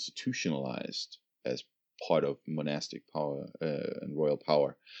becomes institutionalized as part of monastic power and royal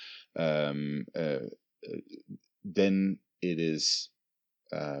power. Then it is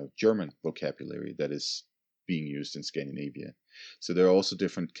German vocabulary that is being used in Scandinavia. So there are also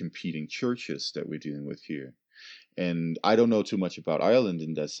different competing churches that we're dealing with here. And I don't know too much about Ireland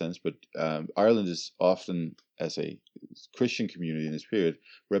in that sense, but Ireland is often, as a Christian community in this period,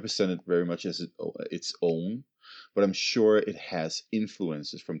 represented very much as its own. But I'm sure it has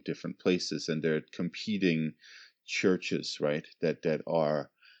influences from different places, and there are competing churches, right, that are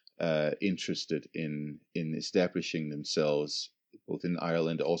interested in establishing themselves both in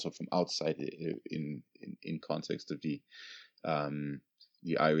Ireland, also from outside, in context of the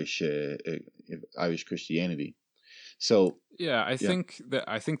Irish Christianity. So yeah, I think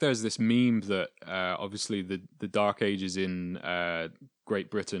there's this meme that obviously the Dark Ages in Great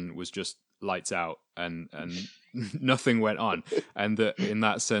Britain was just lights out and nothing went on, and that in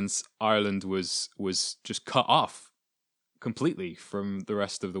that sense Ireland was just cut off completely from the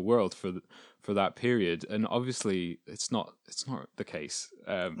rest of the world for that period. And obviously it's not the case.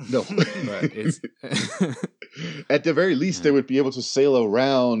 No. But it's at the very least they would be able to sail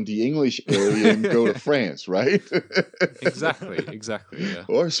around the English area and go to France, right? exactly, yeah.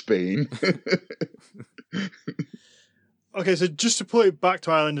 Or Spain. Okay, so just to put it back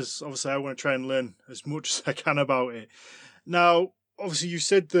to Ireland, as obviously I want to try and learn as much as I can about it. Now, obviously you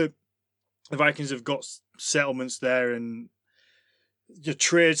said that the Vikings have got settlements there and your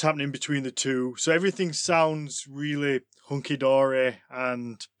trade's happening between the two. So everything sounds really hunky-dory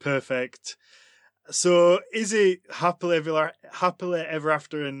and perfect. So is it happily ever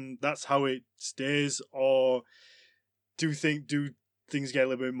after and that's how it stays? Or do things get a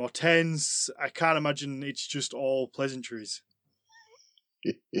little bit more tense? I can't imagine it's just all pleasantries.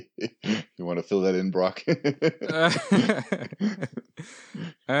 You want to fill that in, Brock?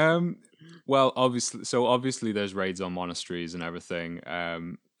 Well, obviously there's raids on monasteries and everything,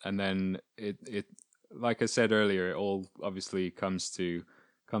 and then it like I said earlier, it all obviously comes to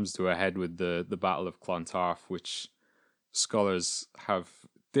a head with the Battle of Clontarf, which scholars have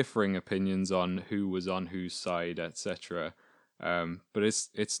differing opinions on who was on whose side, etc. But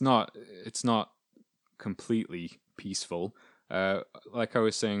it's not completely peaceful. Like I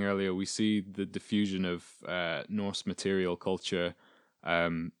was saying earlier, we see the diffusion of Norse material culture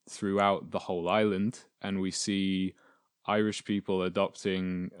throughout the whole island, and we see Irish people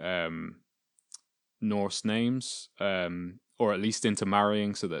adopting Norse names, or at least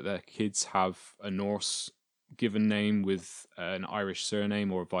intermarrying so that their kids have a Norse given name with an Irish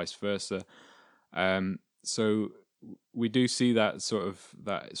surname, or vice versa. So we do see that sort of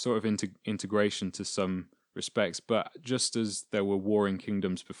integration to some respects, but just as there were warring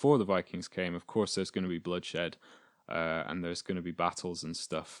kingdoms before the Vikings came, of course there's going to be bloodshed, and there's going to be battles and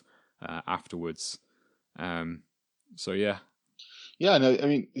stuff afterwards. So yeah. Yeah, no, I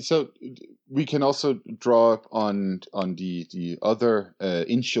mean, so we can also draw up on the other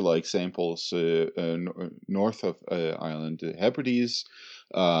insula examples north of Ireland, the Hebrides,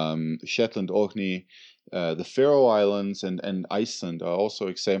 Shetland, Orkney, the Faroe Islands, and Iceland are also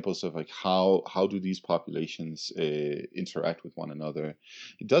examples of like how do these populations interact with one another.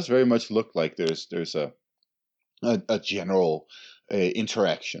 It does very much look like there's a general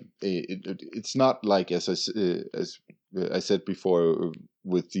interaction. It's not like as I said before,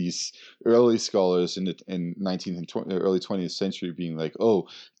 with these early scholars in 19th and early 20th century being like, oh,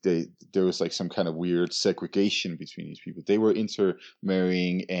 there was like some kind of weird segregation between these people. They were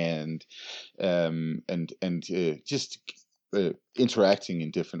intermarrying and just interacting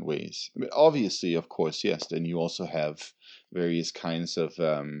in different ways. I mean, obviously, of course, yes. Then you also have various kinds of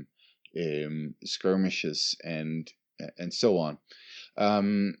skirmishes and so on.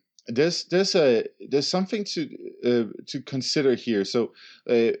 There's something to consider here. So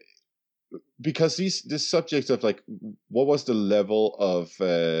because this subject of like what was the level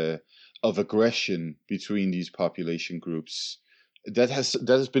of aggression between these population groups, that has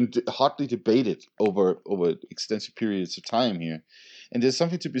been hotly debated over extensive periods of time here, and there's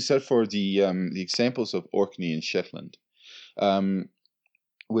something to be said for the examples of Orkney and Shetland.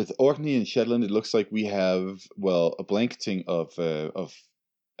 With Orkney and Shetland, it looks like we have a blanketing of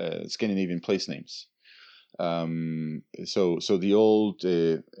Scandinavian place names. So the old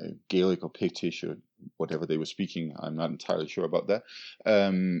Gaelic or Pictish or whatever they were speaking, I'm not entirely sure about that.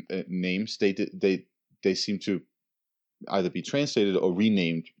 Names they seem to either be translated or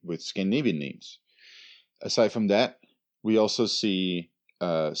renamed with Scandinavian names. Aside from that, we also see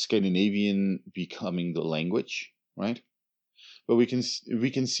Scandinavian becoming the language, right? But we can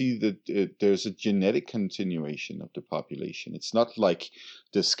see that there's a genetic continuation of the population. It's not like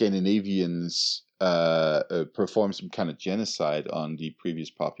the Scandinavians perform some kind of genocide on the previous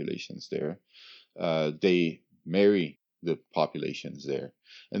populations there. They marry the populations there,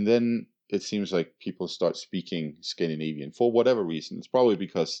 and then it seems like people start speaking Scandinavian for whatever reason. It's probably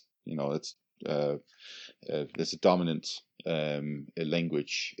because it's there's a dominant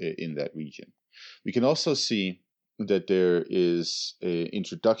language in that region. We can also see that there is an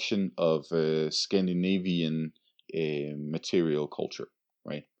introduction of Scandinavian material culture,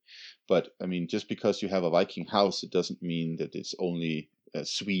 right? But I mean, just because you have a Viking house, it doesn't mean that it's only a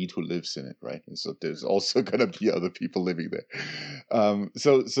Swede who lives in it, right? And so there's also going to be other people living there.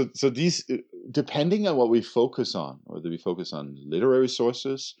 So these, depending on what we focus on, whether we focus on literary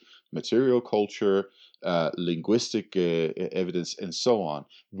sources, material culture, linguistic evidence, and so on,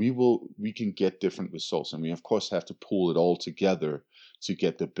 we can get different results, and we of course have to pull it all together to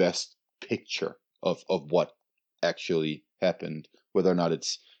get the best picture of what actually happened, whether or not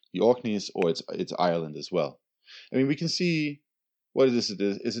it's the Orkneys or it's Ireland as well. I mean, we can see what is it?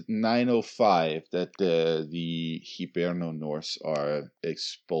 Is it 905 that the Hiberno Norse are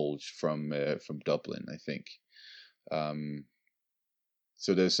expelled from Dublin? I think.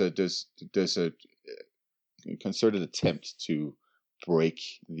 So there's a concerted attempt to break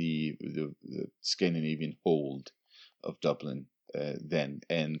the Scandinavian hold of Dublin then,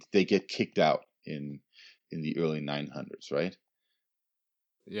 and they get kicked out in the early 900s, right?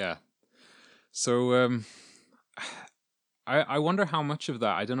 Yeah. So I wonder how much of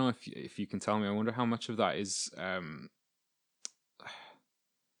that, I don't know if you can tell me, I wonder how much of that is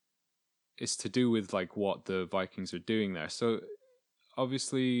to do with like what the Vikings are doing there. So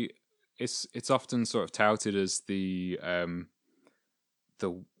obviously it's often sort of touted as the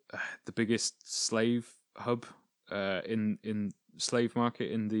biggest slave hub in slave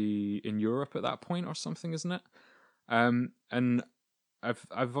market in Europe at that point or something, isn't it? And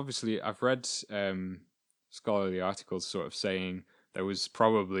I've read scholarly articles sort of saying there was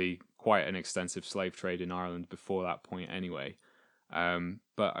probably quite an extensive slave trade in Ireland before that point anyway.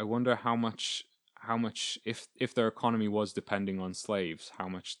 But I wonder how much if their economy was depending on slaves, how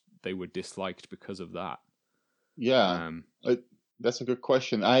much they were disliked because of that. Yeah, that's a good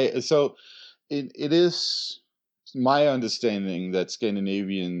question. It is my understanding that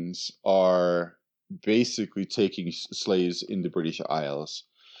Scandinavians are basically taking slaves in the British Isles,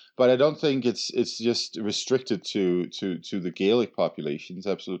 but I don't think it's just restricted to the Gaelic populations.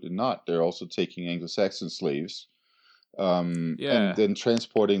 Absolutely not. They're also taking Anglo-Saxon slaves, and then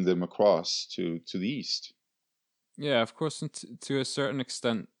transporting them across to the east. Yeah, of course, and to a certain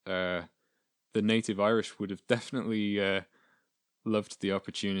extent, the native Irish would have definitely loved the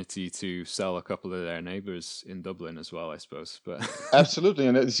opportunity to sell a couple of their neighbors in Dublin as well, I suppose. But absolutely,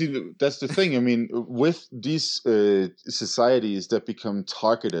 and see, that's the thing. I mean, with these societies that become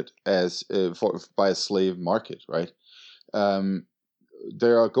targeted as by a slave market, right?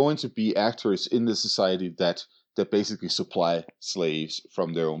 There are going to be actors in the society that basically supply slaves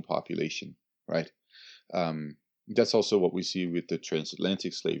from their own population, right? That's also what we see with the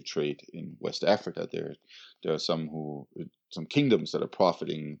transatlantic slave trade in West Africa. There are some kingdoms that are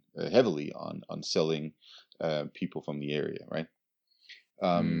profiting heavily on selling people from the area, right?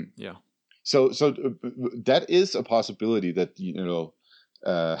 Yeah. So that is a possibility that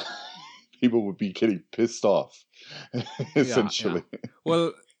people would be getting pissed off, essentially. Yeah.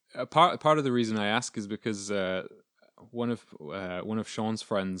 Well, part of the reason I ask is because one of Sean's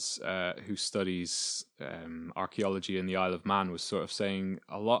friends who studies archaeology in the Isle of Man was sort of saying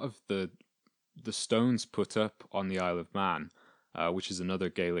a lot of the stones put up on the Isle of Man, which is another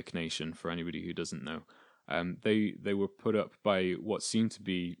Gaelic nation for anybody who doesn't know, they were put up by what seemed to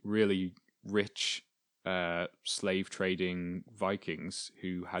be really rich slave trading Vikings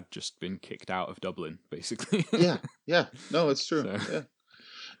who had just been kicked out of Dublin, basically. yeah, no, it's true. So. Yeah.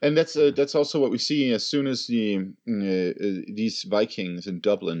 And that's also what we see as soon as these Vikings in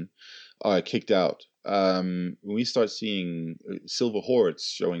Dublin are kicked out. We start seeing silver hoards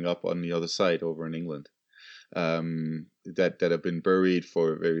showing up on the other side over in England, that have been buried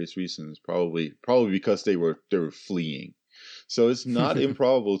for various reasons, probably because they were fleeing. So it's not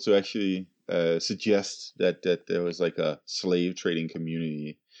improbable to actually suggest that there was like a slave trading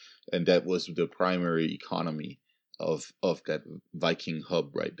community, and that was the primary economy of that Viking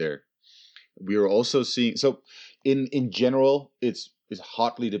hub right there. We are also seeing, so in general, it's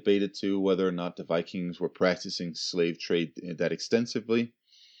hotly debated too whether or not the Vikings were practicing slave trade that extensively.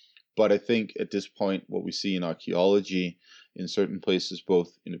 But I think at this point, what we see in archaeology in certain places,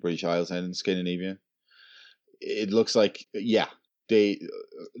 both in the British Isles and in Scandinavia, it looks like, yeah,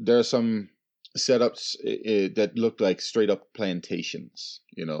 there are some setups that look like straight up plantations,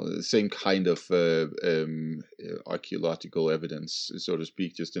 the same kind of archaeological evidence, so to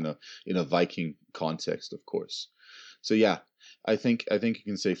speak, just in a Viking context, of course. So yeah, I think you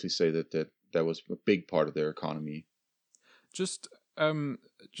can safely say that was a big part of their economy. Just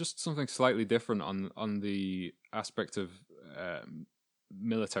something slightly different on the aspect of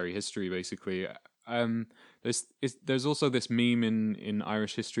military history, basically. There's also this meme in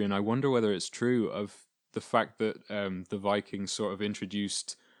Irish history, and I wonder whether it's true, of the fact that the Vikings sort of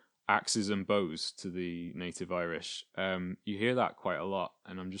introduced axes and bows to the native Irish. You hear that quite a lot,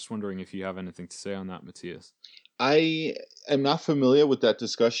 and I'm just wondering if you have anything to say on that, Matthias. I am not familiar with that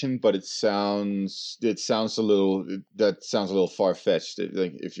discussion, but it sounds a little far fetched.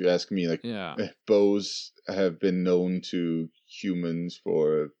 Like, if you ask me, like, bows have been known to humans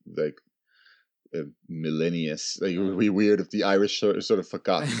for like millennia. Like, it would be weird if the Irish sort of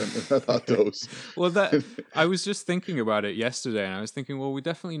forgot about those. Well, that I was just thinking about it yesterday, and I was thinking, well, we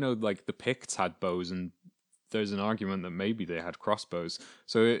definitely know like the Picts had bows, and there's an argument that maybe they had crossbows.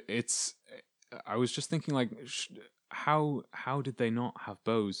 So it's. I was just thinking, like, how did they not have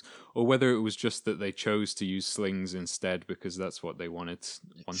bows, or whether it was just that they chose to use slings instead because that's what they wanted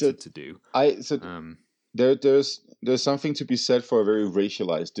to do. There's something to be said for a very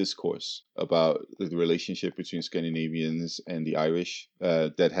racialized discourse about the relationship between Scandinavians and the Irish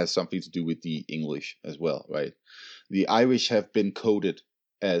that has something to do with the English as well, right? The Irish have been coded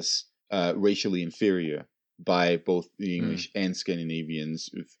as racially inferior by both the English and Scandinavians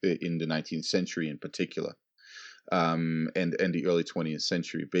in the 19th century in particular, and the early 20th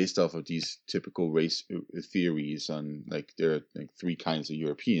century, based off of these typical race theories on, like, there are like three kinds of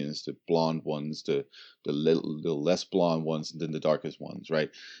Europeans: the blonde ones, the little less blonde ones, and then the darkest ones,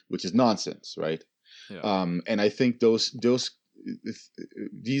 right? Which is nonsense, right? Yeah. And I think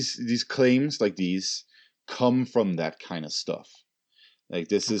these claims like these come from that kind of stuff. Like,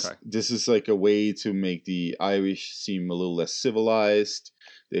 this is like a way to make the Irish seem a little less civilized.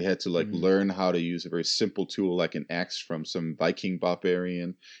 They had to learn how to use a very simple tool like an axe from some Viking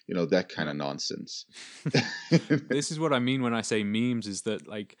barbarian, that kind of nonsense. This is what I mean when I say memes, is that,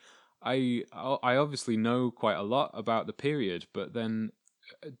 like, I obviously know quite a lot about the period, but then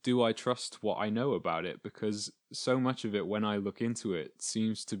do I trust what I know about it? Because so much of it, when I look into it,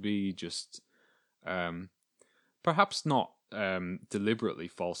 seems to be just perhaps not deliberately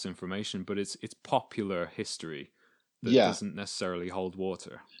false information, but it's popular history that doesn't necessarily hold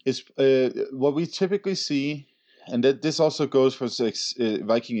water. It's what we typically see, and that this also goes for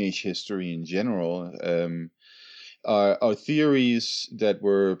Viking Age history in general. Are theories that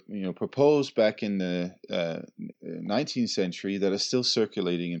were proposed back in the 19th century that are still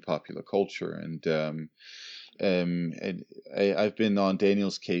circulating in popular culture, and I've been on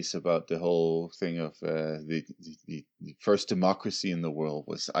Daniel's case about the whole thing of the first democracy in the world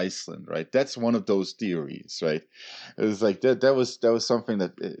was Iceland, right? That's one of those theories, right? It was like that was something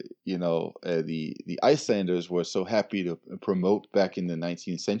that the Icelanders were so happy to promote back in the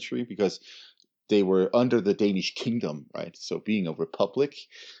 19th century because they were under the Danish kingdom, right? So being a republic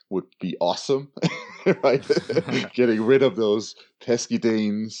would be awesome, right? Getting rid of those pesky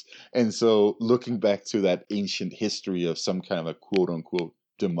Danes. And so looking back to that ancient history of some kind of a quote-unquote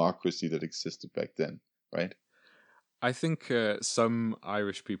democracy that existed back then, right? I think some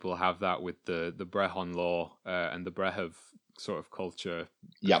Irish people have that with the Brehon law and the Brehov sort of culture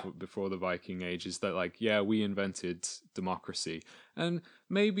before the Viking Age, is that, like, we invented democracy, and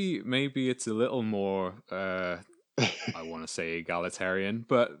maybe it's a little more I want to say egalitarian,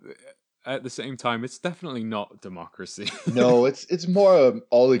 but at the same time it's definitely not democracy. No, it's more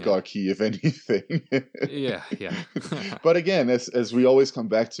oligarchy, if anything. yeah But again, as we always come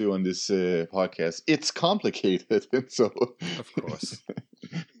back to on this podcast, it's complicated. So of course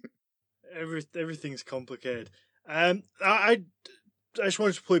everything's complicated. I just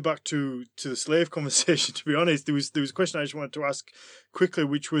wanted to play back to the slave conversation. To be honest, there was a question I just wanted to ask quickly,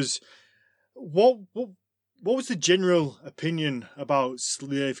 which was what was the general opinion about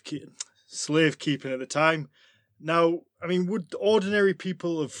slave keeping at the time? Now, I mean, would ordinary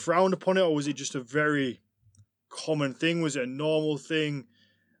people have frowned upon it, or was it just a very common thing? Was it a normal thing?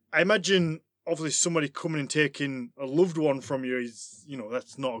 I imagine, obviously, somebody coming and taking a loved one from you is,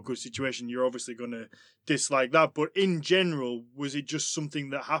 that's not a good situation. You're obviously going to dislike that. But in general, was it just something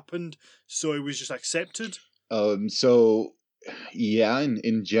that happened, so it was just accepted? So, yeah,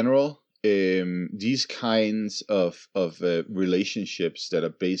 in general, these kinds of relationships that are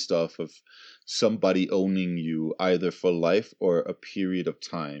based off of somebody owning you either for life or a period of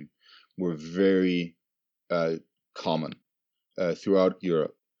time were very common throughout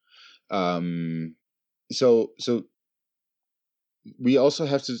Europe. So we also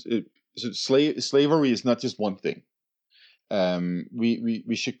have to. Slavery is not just one thing.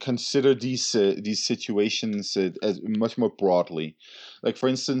 We should consider these situations as much more broadly. Like, for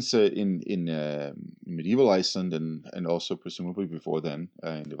instance, in medieval Iceland and also presumably before then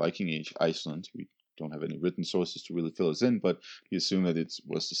in the Viking Age Iceland, we don't have any written sources to really fill us in, but we assume that it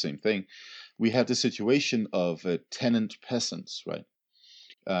was the same thing. We have the situation of tenant peasants, right?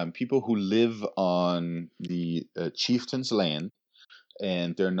 People who live on the chieftain's land,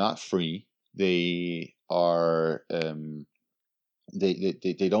 and they're not free. They are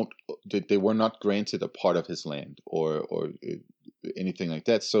they were not granted a part of his land or anything like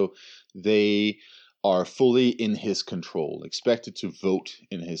that. So they are fully in his control, expected to vote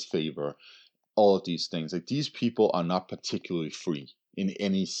in his favor. All of these things, like, these people are not particularly free in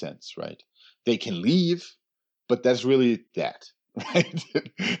any sense, right? They can leave, but that's really that, right?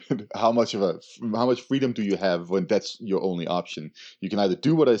 how much freedom do you have when that's your only option? You can either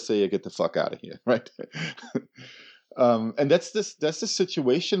do what I say or get the fuck out of here, right? And that's the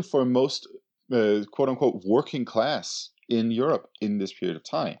situation for most quote unquote working class in Europe in this period of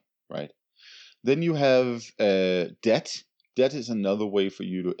time, right? Then you have debt. Debt is another way for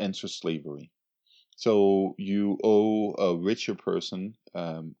you to enter slavery. So you owe a richer person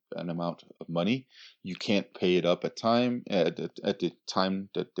an amount of money. You can't pay it up at the time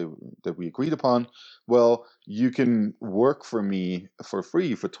that we agreed upon. Well, you can work for me for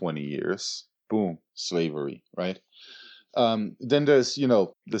free for 20 years. Boom, slavery, right? Then there's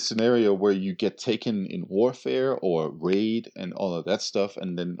the scenario where you get taken in warfare or raid and all of that stuff,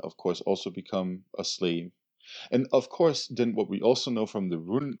 and then of course also become a slave. And of course, then what we also know from the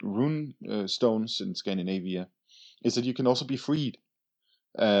rune stones in Scandinavia is that you can also be freed.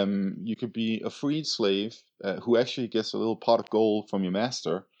 You could be a freed slave who actually gets a little pot of gold from your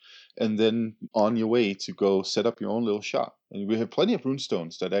master, and then on your way to go set up your own little shop. And we have plenty of rune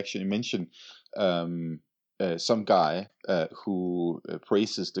stones that actually mention some guy who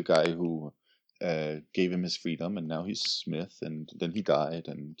praises the guy who gave him his freedom, and now he's a smith, and then he died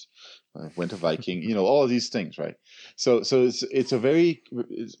and went a Viking. All of these things, right? So it's a very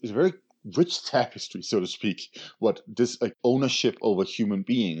rich tapestry, so to speak, what this ownership over human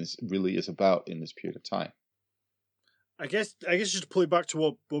beings really is about in this period of time. I guess just to pull it back to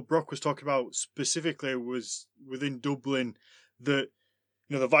what Brock was talking about specifically was within Dublin that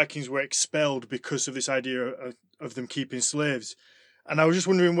the Vikings were expelled because of this idea of them keeping slaves. And I was just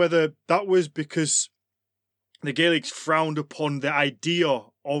wondering whether that was because the Gaelics frowned upon the idea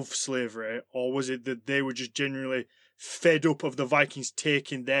of slavery, or was it that they were just generally fed up of the Vikings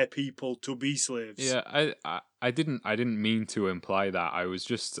taking their people to be slaves? Yeah, I didn't mean to imply that. I was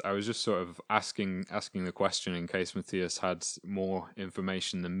just sort of asking the question in case Matthias had more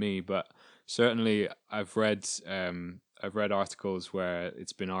information than me. But certainly, I've read articles where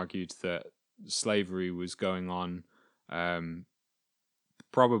it's been argued that slavery was going on,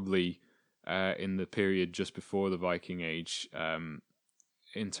 probably in the period just before the Viking Age.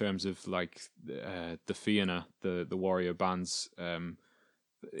 In terms of like the Fianna, the warrior bands,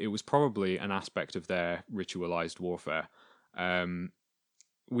 it was probably an aspect of their ritualized warfare.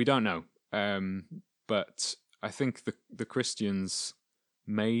 We don't know, but I think the Christians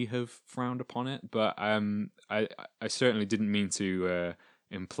may have frowned upon it, but I certainly didn't mean to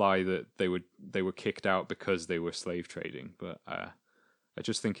imply that they were kicked out because they were slave trading. But I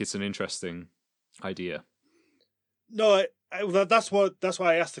just think it's an interesting idea. No, that's why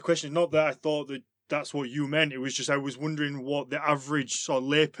I asked the question. Not that I thought that that's what you meant. It was just I was wondering what the average sort of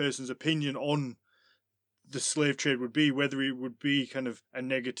layperson's opinion on the slave trade would be, whether it would be kind of a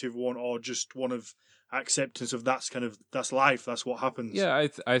negative one or just one of acceptance of that's life, that's what happens. Yeah,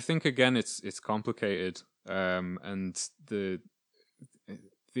 I think again it's complicated, and the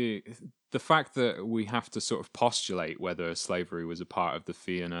fact that we have to sort of postulate whether slavery was a part of the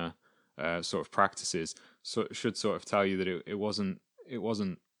Fianna sort of practices should sort of tell you that it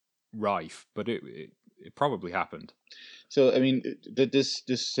wasn't rife, but it probably happened. So I mean,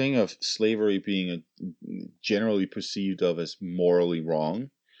 this thing of slavery being generally perceived of as morally wrong,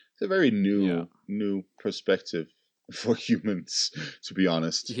 it's a very new perspective for humans, to be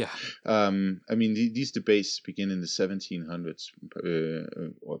honest. Yeah. I mean, these debates begin in the 1700s,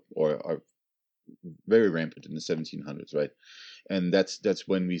 or are very rampant in the 1700s, right? And that's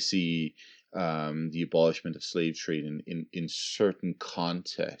when we see the abolishment of slave trade in certain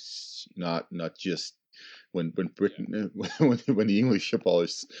contexts, not just when Britain when the English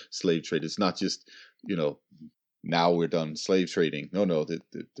abolished slave trade. It's not just now we're done slave trading. No,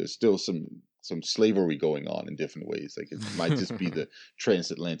 there's still some slavery going on in different ways. Like it might just be the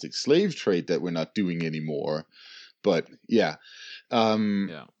transatlantic slave trade that we're not doing anymore, but yeah.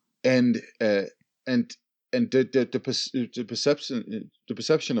 And the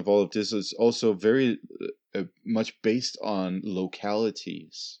perception of all of this is also very much based on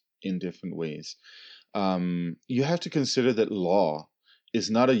localities in different ways. You have to consider that law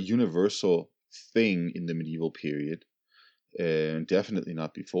is not a universal thing in the medieval period, and definitely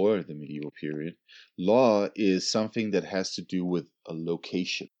not before the medieval period. Law is something that has to do with a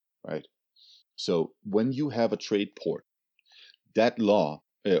location, right? So when you have a trade port, that law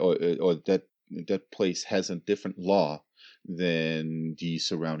or that place has a different law than the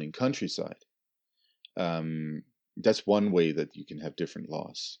surrounding countryside. That's one way that you can have different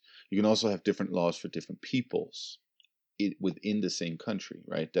laws. You can also have different laws for different peoples within the same country,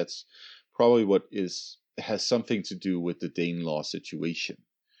 right? That's probably what has something to do with the Danelaw situation.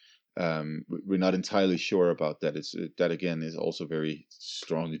 We're not entirely sure about that. It's that again is also very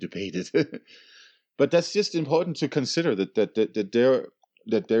strongly debated. But that's just important to consider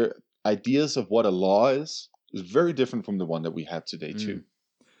that their ideas of what a law is very different from the one that we have today too.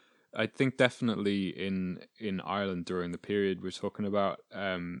 I think definitely in Ireland during the period we're talking about,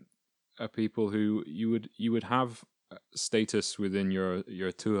 are people who you would have status within your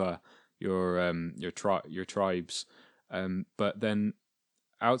tuatha, your tribes, but then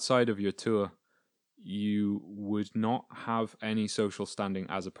outside of your tuatha, you would not have any social standing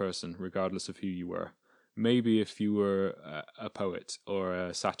as a person, regardless of who you were. Maybe if you were a poet or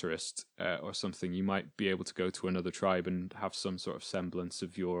a satirist or something, you might be able to go to another tribe and have some sort of semblance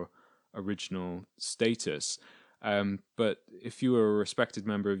of your original status. But if you are a respected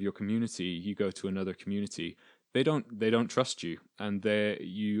member of your community, you go to another community. They don't trust you, and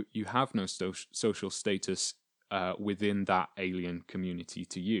you have no social status within that alien community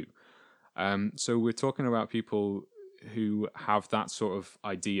to you. So we're talking about people who have that sort of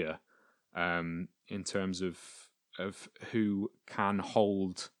idea in terms of who can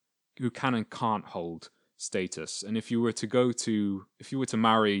and can't hold status. And if you were to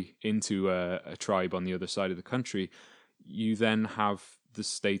marry into a tribe on the other side of the country, you then have the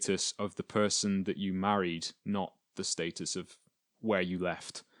status of the person that you married, not the status of where you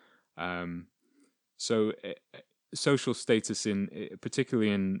left. So social status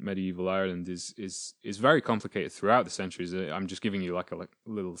particularly in medieval Ireland is very complicated throughout the centuries. I'm just giving you like a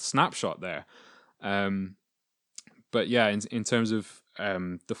little snapshot there. But yeah, in terms of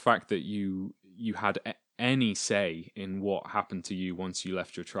the fact that you had any say in what happened to you once you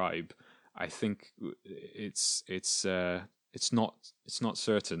left your tribe, I think it's not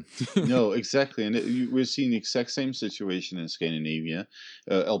certain. No, exactly, and we're seeing the exact same situation in Scandinavia,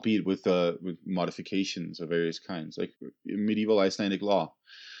 albeit with modifications of various kinds, like medieval Icelandic law.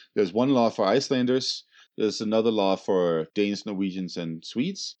 There's one law for Icelanders, there's another law for Danes, Norwegians, and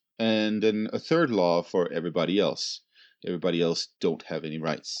Swedes, and then a third law for everybody else. Everybody else don't have any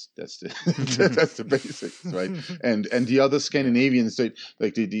rights. That's the that's the basics, right? And the other Scandinavians,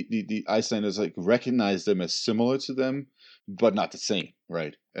 like the Icelanders, like recognize them as similar to them, but not the same,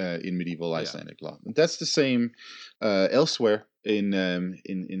 right? In medieval Icelandic law, and that's the same elsewhere in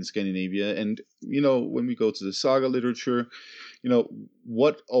Scandinavia. And when we go to the saga literature,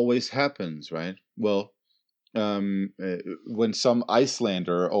 what always happens, right? Well, when some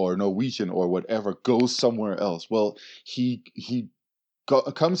Icelander or Norwegian or whatever goes somewhere else, well, he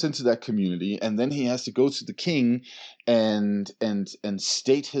comes into that community, and then he has to go to the king and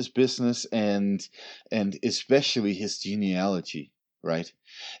state his business and especially his genealogy, right?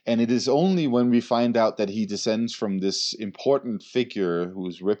 And it is only when we find out that he descends from this important figure who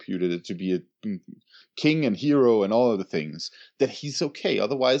is reputed to be a king and hero and all of the things that he's okay.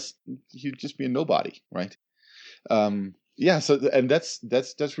 Otherwise, he'd just be a nobody, right? So and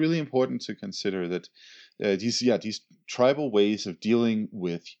that's really important to consider, that these tribal ways of dealing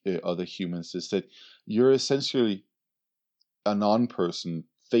with other humans is that you're essentially a non-person,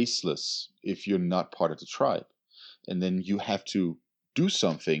 faceless, if you're not part of the tribe, and then you have to do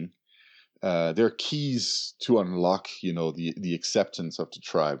something. There are keys to unlock, the acceptance of the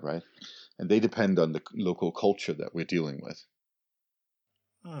tribe, right? And they depend on the local culture that we're dealing with.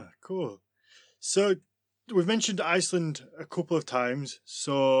 Ah, cool. So we've mentioned Iceland a couple of times,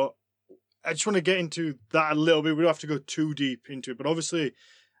 so I just want to get into that a little bit. We don't have to go too deep into it, but obviously,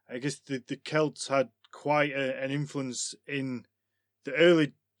 I guess the Celts had quite an influence in the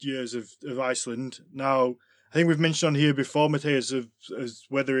early years of Iceland. Now, I think we've mentioned on here before, Matthias, as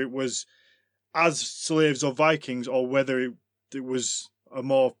whether it was as slaves or Vikings, or whether it was a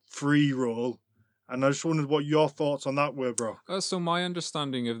more free role. And I just wondered what your thoughts on that were, bro. So my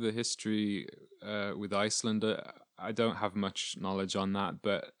understanding of the history with Iceland, I don't have much knowledge on that,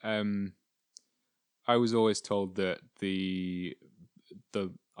 but I was always told that the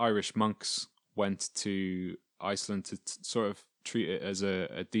Irish monks went to Iceland to sort of treat it as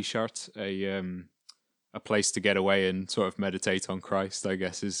a dishart, a place to get away and sort of meditate on Christ, I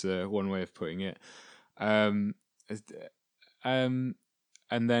guess is one way of putting it.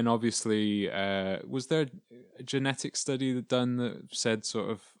 And then obviously, was there a genetic study done that said sort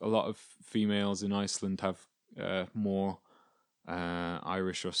of a lot of females in Iceland have more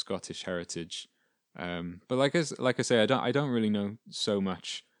Irish or Scottish heritage? But like I say, I don't really know so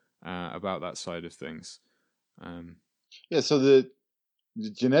much about that side of things. So the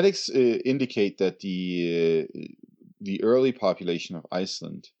genetics indicate that the early population of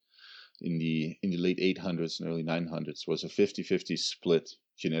Iceland in the late 800s and early 900s was a 50-50 split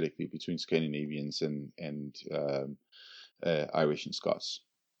genetically between Scandinavians and Irish and Scots.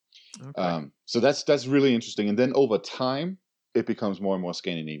 Okay. So that's really interesting. And then over time, it becomes more and more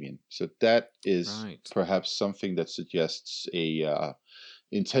Scandinavian. So that is Right. perhaps something that suggests a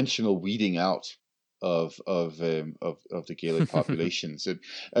intentional weeding out of the Gaelic populations.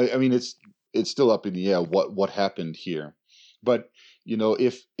 I mean, it's still up in the air what happened here, but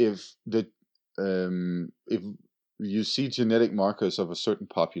if you see genetic markers of a certain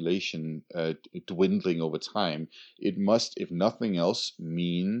population dwindling over time, it must, if nothing else,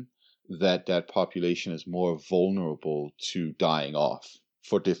 mean that that population is more vulnerable to dying off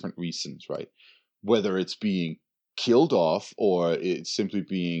for different reasons, right? Whether it's being killed off or it's simply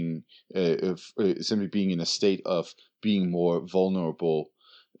being simply being in a state of being more vulnerable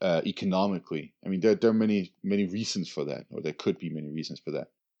economically. I mean, there are many reasons for that, or there could be many reasons for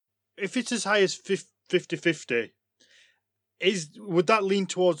that. If it's as high as 50-50, would that lean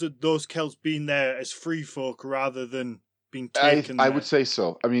towards those Celts being there as free folk rather than being taken I there? would say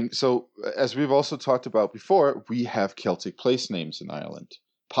so. I mean, so as we've also talked about before, we have Celtic place names in Ireland.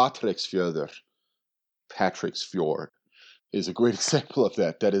 Patricksfjörður, Patrick's Fjord, is a great example of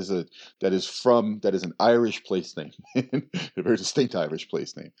that. That is an Irish place name, a very distinct Irish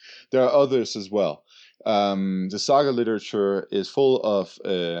place name. There are others as well. The saga literature is full of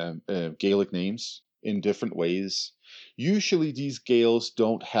Gaelic names in different ways. Usually, these Gaels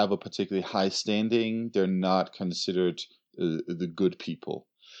don't have a particularly high standing. They're not considered the good people.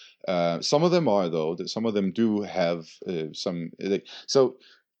 Some of them are, though. Some of them do have some. So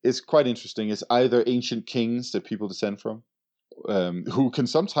it's quite interesting. It's either ancient kings that people descend from, who can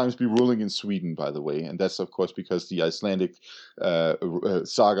sometimes be ruling in Sweden, by the way, and that's of course because the Icelandic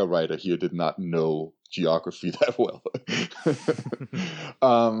saga writer here did not know geography that well.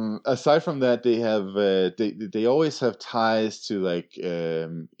 Aside from that, they have they always have ties to like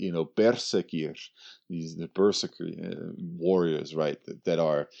berserkir, the berserker warriors, right? That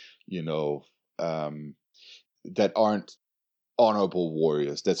are that aren't honorable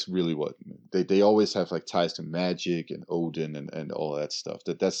warriors. That's really what they always have, like ties to magic and Odin and all that stuff.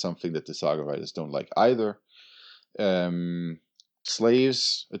 That's something that the saga writers don't like either.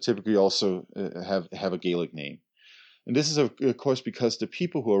 Slaves typically also have a Gaelic name, and this is of course because the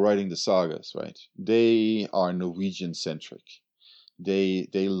people who are writing the sagas, right, they are Norwegian centric. They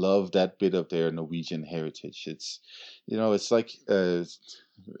love that bit of their Norwegian heritage. It's like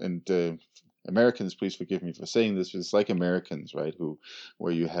Americans, please forgive me for saying this, but it's like Americans, right?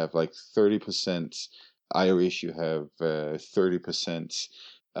 Where you have like 30% Irish, you have 30%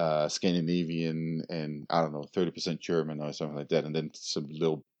 Scandinavian, and I don't know, 30% German or something like that, and then some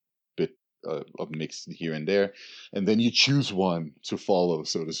little bit of mix here and there, and then you choose one to follow,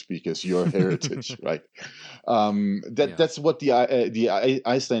 so to speak, as your heritage, right? That's what the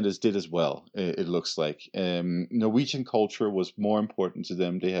Icelanders did as well. It looks like Norwegian culture was more important to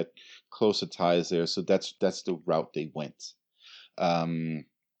them. They had closer ties there, so that's the route they went.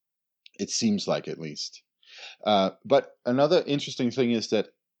 It seems like, at least. But another interesting thing is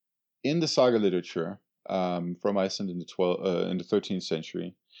that in the saga literature from Iceland in the 13th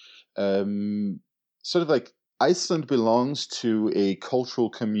century, sort of like Iceland belongs to a cultural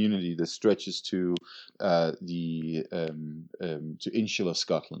community that stretches to to insular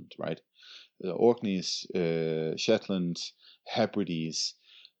Scotland, right? The Orkneys, Shetland, Hebrides,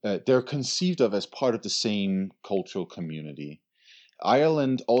 they're conceived of as part of the same cultural community.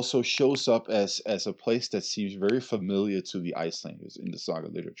 Ireland also shows up as a place that seems very familiar to the Icelanders in the saga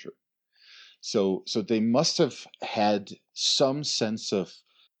literature. So they must have had some sense of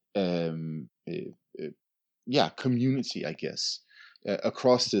community, I guess,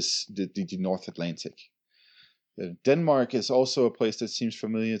 across the North Atlantic. Denmark is also a place that seems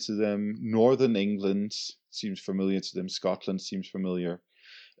familiar to them. Northern England seems familiar to them. Scotland seems familiar.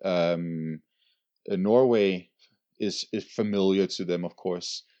 Norway is familiar to them, of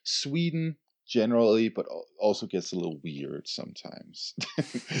course. Sweden generally, but also gets a little weird sometimes.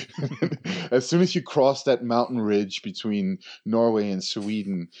 As soon as you cross that mountain ridge between Norway and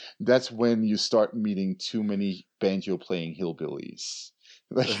Sweden, that's when you start meeting too many banjo playing hillbillies.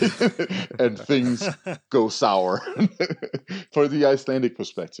 And things go sour for the Icelandic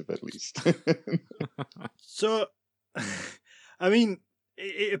perspective, at least. So, I mean,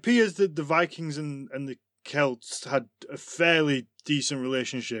 it appears that the Vikings and the Celts had a fairly decent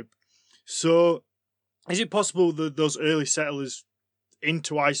relationship. So, is it possible that those early settlers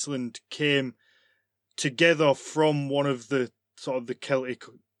into Iceland came together from one of the sort of the Celtic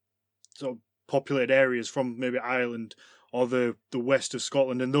sort of populated areas, from maybe Ireland or the west of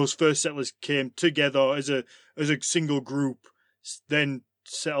Scotland, and those first settlers came together as a single group, then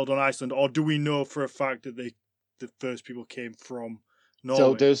settled on Iceland? Or do we know for a fact that the first people came from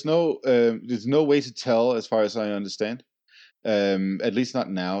So Norway. there's no way to tell, as far as I understand. At least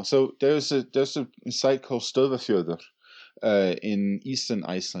not now. So there's a site called Stöðvarfjörður in eastern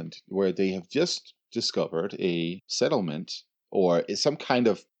Iceland where they have just discovered a settlement or some kind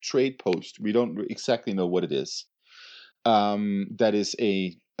of trade post. We don't exactly know what it is. That is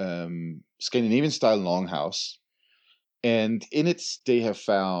a Scandinavian style longhouse. And in it, they have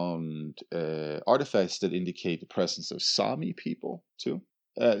found artifacts that indicate the presence of Sami people too.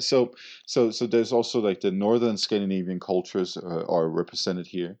 So there's also like the northern Scandinavian cultures are represented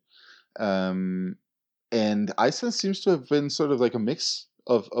here, and Iceland seems to have been sort of like a mix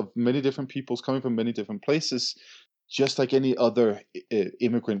of many different peoples coming from many different places, just like any other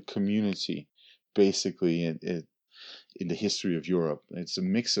immigrant community, basically in the history of Europe. It's a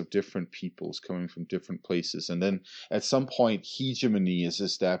mix of different peoples coming from different places, and then at some point hegemony is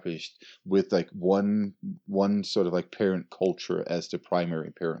established with like one sort of like parent culture as the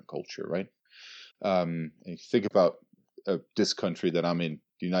primary parent culture, right? And you think about this country that I'm in,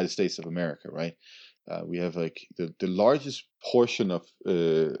 the United States of America, right? We have like the largest portion of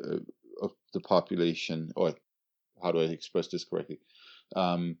the population, or how do I express this correctly?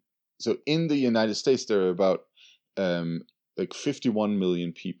 So in the United States, there are about like 51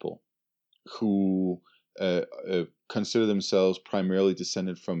 million people who consider themselves primarily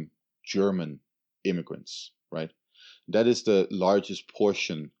descended from German immigrants, right? That is the largest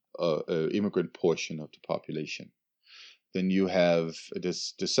portion, immigrant portion of the population. Then you have the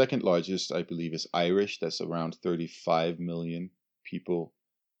second largest, I believe, is Irish. That's around 35 million people,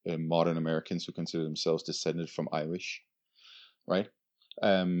 modern Americans who consider themselves descended from Irish, right?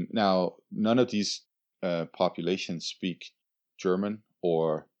 Now, none of these populations speak German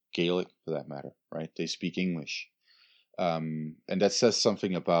or Gaelic, for that matter, right? They speak English, and that says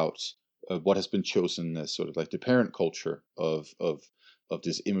something about what has been chosen as sort of like the parent culture of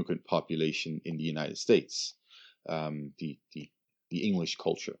this immigrant population in the United States, the English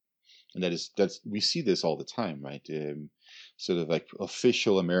culture, and that's we see this all the time, right? Sort of like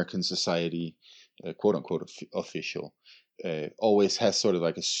official American society, quote unquote official. Always has sort of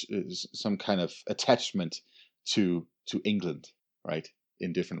like some kind of attachment to England, right?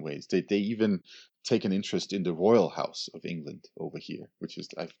 In different ways. They even take an interest in the royal house of England over here, which is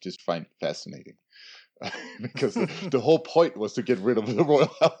I just find fascinating. Because the whole point was to get rid of the royal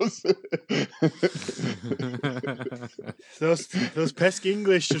house. Those pesky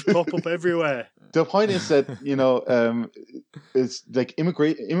English just pop up everywhere. The point is that it's like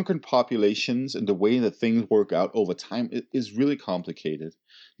immigrant populations and the way that things work out over time is really complicated.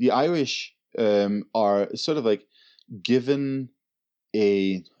 The Irish are sort of like given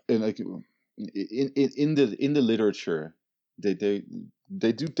like in the literature, they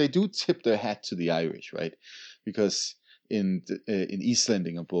do tip their hat to the Irish, right? Because in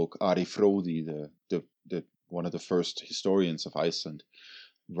Eastlanding, a book, Ari Fróði, the one of the first historians of Iceland,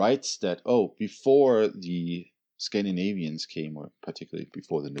 writes that before the Scandinavians came, or particularly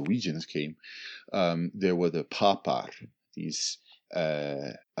before the Norwegians came, there were the papar, these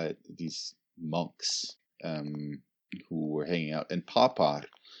monks who were hanging out, and papar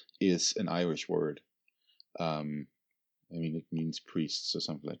is an Irish word. I mean, it means priests or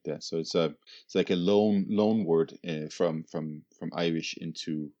something like that. So it's like a loan word from Irish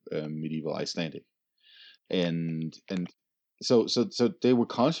into medieval Icelandic, and so they were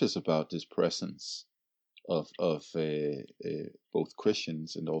conscious about this presence of both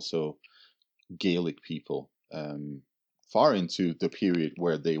Christians and also Gaelic people, far into the period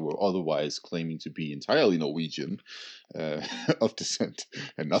where they were otherwise claiming to be entirely Norwegian of descent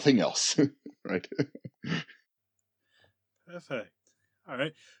and nothing else, right? Perfect. All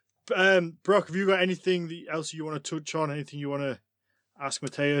right. Brock, have you got anything else you want to touch on? Anything you want to ask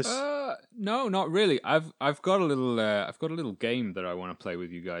Mateus? No, not really. I've got a little game that I want to play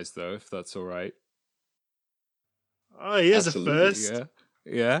with you guys, though, if that's all right. Oh, here's a first.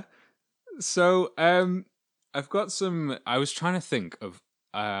 Yeah. So, I've got some. I was trying to think of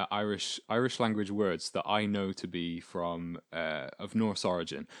Irish language words that I know to be from of Norse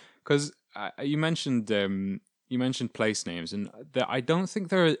origin, because you mentioned place names, and I don't think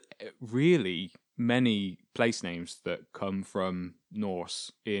there are really many place names that come from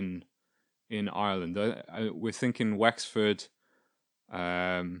Norse in Ireland. We're thinking Wexford,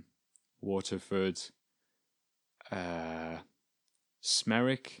 Waterford,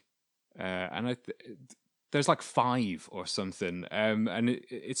 Smeric, and there's like 5 or something, and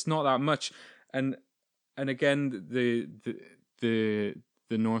it's not that much, and again the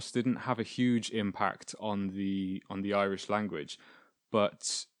Norse didn't have a huge impact on the Irish language,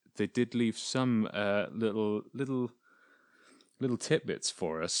 but they did leave some little little tidbits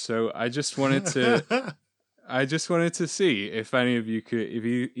for us. So I just wanted to see if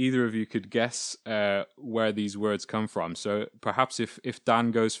either of you could guess where these words come from. So perhaps if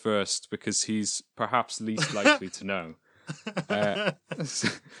Dan goes first, because he's perhaps least likely to know.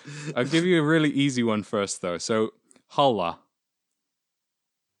 I'll give you a really easy one first, though. So holla.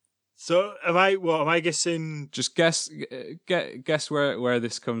 So am I guessing? Just guess where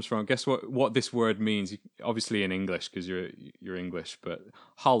this comes from. Guess what this word means. Obviously in English, because you're English, but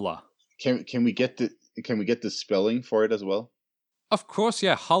holla. Can we get the spelling for it as well? Of course,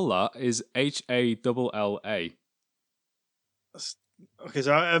 yeah. Holla is HALLA. Okay,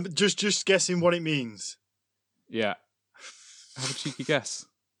 so I'm just guessing what it means. Yeah. Have a cheeky guess.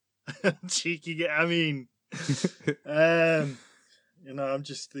 Cheeky. I mean, I'm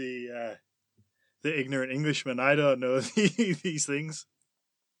just the ignorant Englishman. I don't know these things.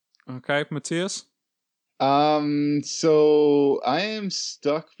 Okay, Matthias. So I am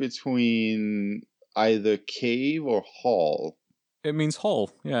stuck between either cave or hall. It means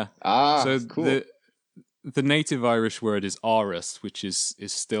hall. Yeah. So cool. The native Irish word is áras, which is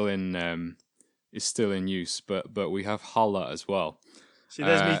still in use, but we have holla as well. See,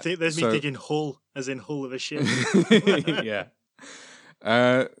 there's me thinking hull, as in hull of a ship. Yeah.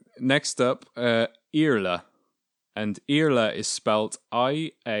 Next up, Iarla, and Iarla is spelled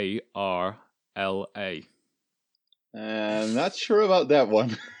IARLA. I'm not sure about that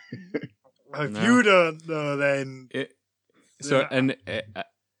one. If you don't know, then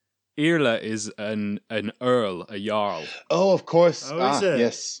Iarla is an earl, a jarl. Oh, of course. Is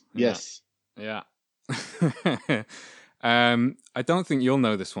it? Yes. Yeah. I don't think you'll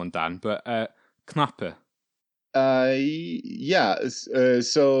know this one, Dan, but knappe. Yeah.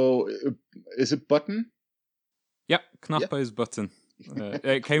 So is it button? Yep, knappe is button.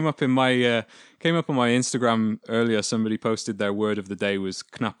 It came up on my Instagram earlier. Somebody posted their word of the day was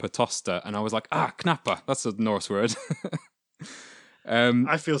knappe tosta, and I was like, knappe. That's a Norse word.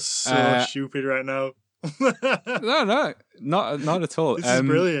 I feel so stupid right now. No, not at all. This is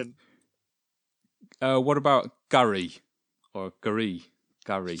brilliant. What about Gary or Gary?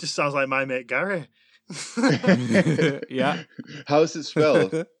 It just sounds like my mate Gary. Yeah. How is it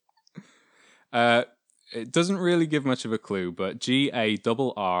spelled? It doesn't really give much of a clue, but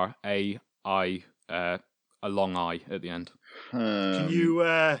GARRAI, a long I at the end. Can you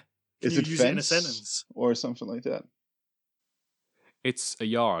use it in a sentence or something like that? It's a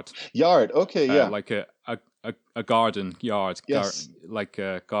yard. Yard. Okay. Yeah. Like a garden yard. Yes.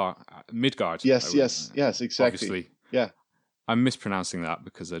 Midgard. Yes. Exactly. Obviously. Yeah. I'm mispronouncing that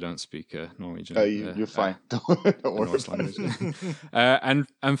because I don't speak Norwegian. You're fine. Don't worry. Norse language. And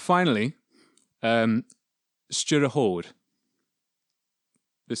finally, Stjørehord.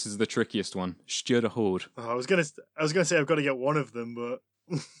 This is the trickiest one. Stjørehord. I was gonna say I've got to get one of them, but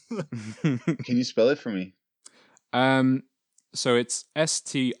can you spell it for me? So it's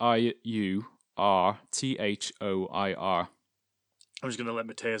STIURTHOIR. I'm just gonna let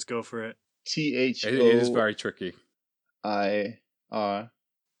Matthias go for it. THO. It is very tricky. IR.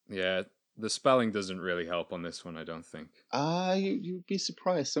 Yeah, the spelling doesn't really help on this one, I don't think. You'd be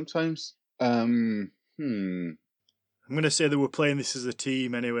surprised sometimes. I'm gonna say that we're playing this as a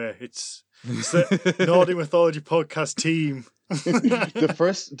team anyway. It's the Nordic Mythology Podcast team. The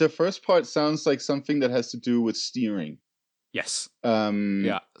first part sounds like something that has to do with steering. Yes.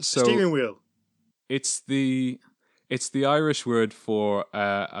 Yeah. So steering wheel. It's the Irish word for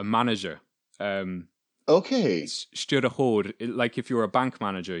a manager. Okay. Stjørehord. Like if you're a bank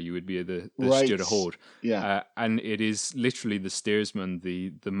manager, you would be the right. Stjørehord. Yeah. And it is literally the steersman,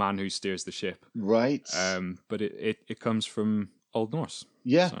 the man who steers the ship. Right. But it comes from Old Norse.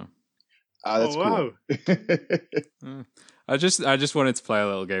 Yeah. So. That's cool. Wow. I just wanted to play a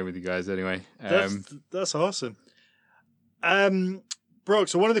little game with you guys anyway. That's awesome. Brooke,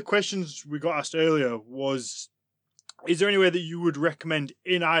 so one of the questions we got asked earlier was, is there anywhere that you would recommend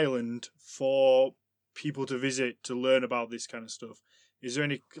in Ireland for people to visit to learn about this kind of stuff? Is there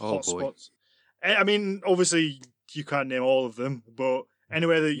any hot spots? I mean, obviously you can't name all of them, but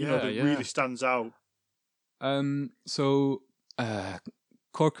anywhere that that really stands out. So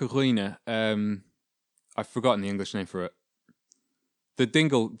Cork-Ruine, I've forgotten the English name for it. The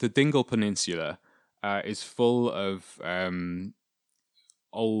Dingle Peninsula is full of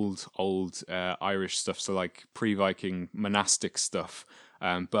old Irish stuff, so like pre-Viking monastic stuff.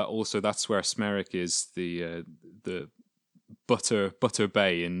 But also that's where Smerwick is, the Butter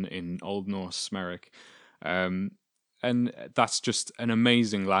Bay in Old Norse Smerwick. And that's just an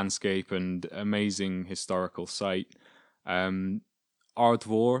amazing landscape and amazing historical site.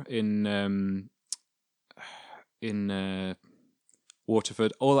 Ardmore in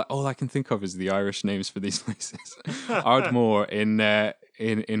Waterford. All I can think of is the Irish names for these places. Ardmore in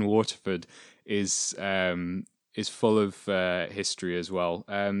Waterford is full of history as well.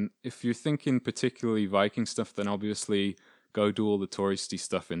 If you're thinking particularly Viking stuff, then obviously go do all the touristy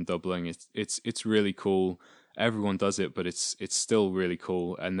stuff in Dublin. It's really cool. Everyone does it, but it's still really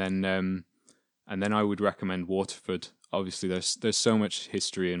cool. And then I would recommend Waterford. Obviously, there's so much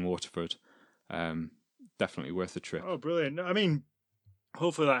history in Waterford. Definitely worth a trip. Oh, brilliant! I mean,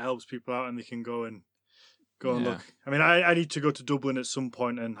 hopefully that helps people out and they can go and look. I mean, I need to go to Dublin at some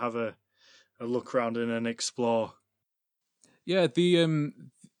point and have a look around and explore. Yeah, the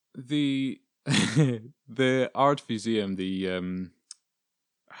the art museum, the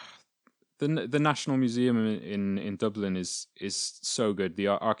National Museum in Dublin is so good. The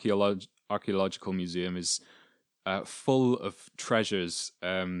archaeological museum is full of treasures.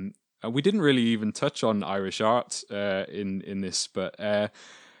 And we didn't really even touch on Irish art in this, but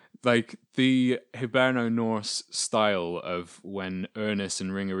like the Hiberno-Norse style of when Ernest and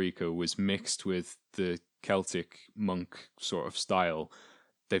Ringerike was mixed with the Celtic monk sort of style.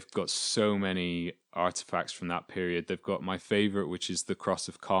 They've got so many artifacts from that period. They've got my favorite, which is the Cross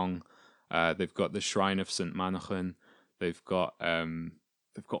of Cong. They've got the Shrine of St. Manachin. They've got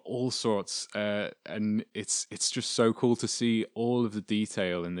all sorts, and it's just so cool to see all of the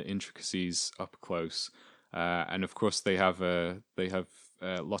detail and the intricacies up close. And of course, they have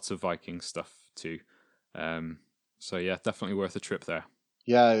lots of Viking stuff too. So yeah, definitely worth a trip there.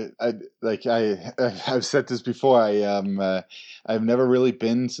 Yeah, I've said this before. I've never really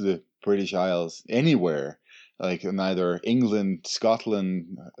been to the British Isles anywhere, like in either England,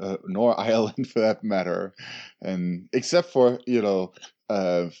 Scotland, nor Ireland for that matter, and except for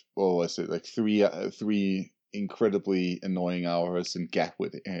what was it, like three incredibly annoying hours in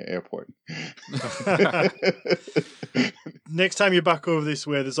Gatwick Airport. Next time you're back over this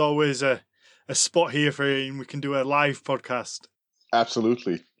way, there's always a spot here for you, and we can do a live podcast.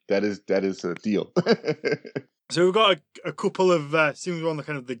 Absolutely, that is a deal. So we've got a couple of since we're on the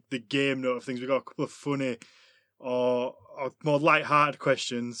kind of the game note of things, we've got a couple of funny or more light-hearted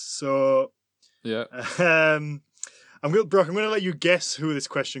questions. So yeah, I'm going to let you guess who this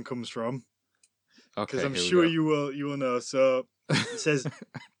question comes from. Okay, because I'm sure you will know. So it says,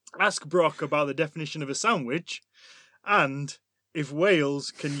 ask Brock about the definition of a sandwich, and if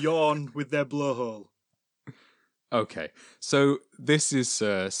whales can yawn with their blowhole. Okay, so this is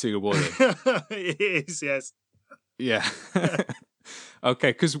Sigurboði. It is, yes. Yeah.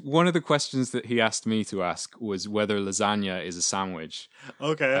 Okay, because one of the questions that he asked me to ask was whether lasagna is a sandwich.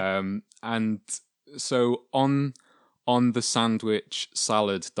 Okay. And so on the sandwich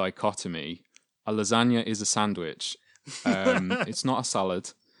salad dichotomy, a lasagna is a sandwich. It's not a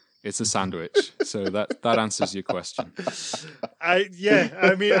salad; it's a sandwich. So that answers your question. I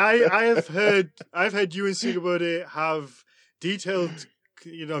mean, I've heard you and Sigurboði have detailed,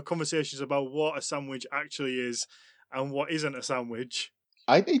 conversations about what a sandwich actually is and what isn't a sandwich.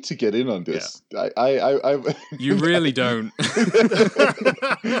 I need to get in on this. Yeah. I You really don't.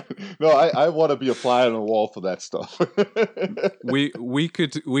 No, I want to be a fly on the wall for that stuff. we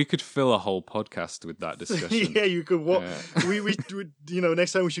could fill a whole podcast with that discussion. Yeah, you could. We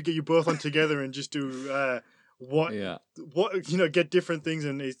next time we should get you both on together and just do what get different things,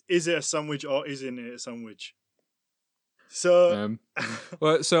 and is it a sandwich or isn't it a sandwich? So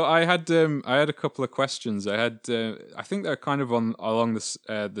so I had a couple of questions. I think they're kind of along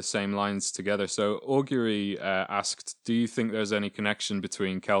the same lines together. So Augury asked, do you think there's any connection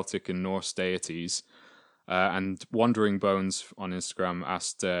between Celtic and Norse deities? And Wandering Bones on Instagram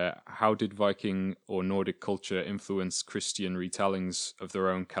asked, how did Viking or Nordic culture influence Christian retellings of their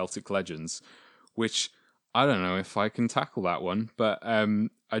own Celtic legends? Which I don't know if I can tackle that one, but I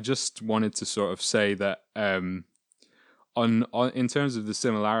just wanted to sort of say that on in terms of the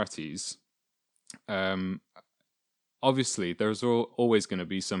similarities, obviously there's always going to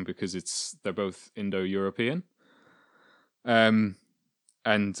be some because they're both Indo-European, and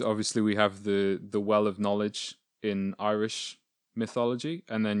obviously we have the well of knowledge in Irish mythology,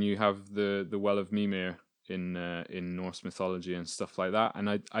 and then you have the well of Mimir in Norse mythology and stuff like that.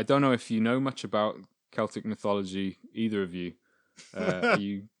 And I don't know if you know much about Celtic mythology, either of you. Are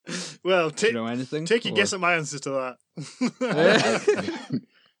you? Well, do you know anything? Take your guess at my answers to that.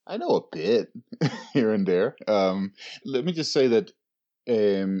 I know a bit here and there. Let me just say that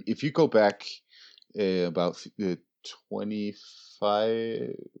if you go back about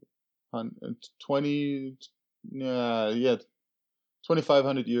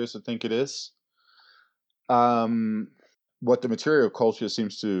 2,500 years, I think it is. what the material culture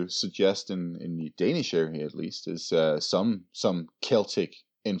seems to suggest in the Danish area, at least, is some Celtic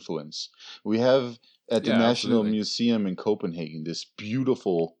influence. We have at the Yeah, National absolutely. Museum in Copenhagen this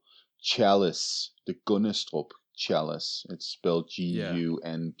beautiful chalice, the Gunnestrup chalice. It's spelled Yeah.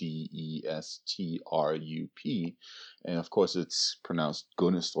 Gundestrup, and of course it's pronounced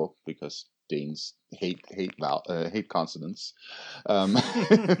Gunnestrup because Danes hate consonants. Um,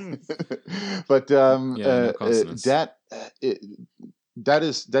 but Yeah, no consonants. that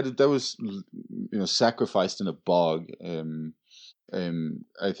was sacrificed in a bog.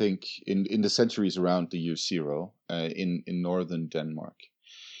 I think in the centuries around the year zero in northern Denmark,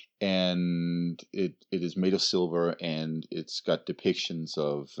 and it is made of silver, and it's got depictions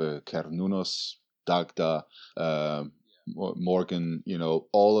of Cernunnos, Dagda, uh, Morgan,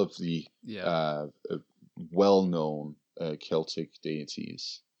 all of the Yeah. well-known Celtic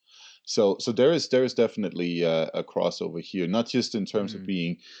deities. So there is definitely a crossover here, not just in terms of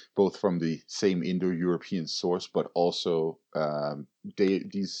being both from the same Indo-European source, but also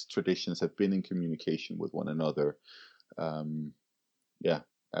these traditions have been in communication with one another. Yeah,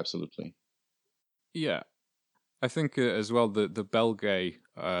 absolutely. Yeah. I think as well the Belgae,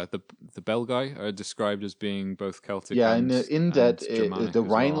 the Belgae are described as being both Celtic Yeah, in and that Germanic the as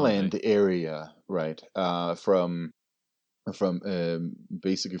well, aren't Rhineland they? area, right? From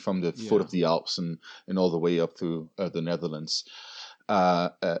basically from the foot Yeah. of the Alps and all the way up through the Netherlands.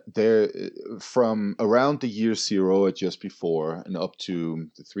 From around the year zero or just before and up to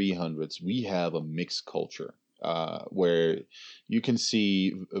the 300s, we have a mixed culture where you can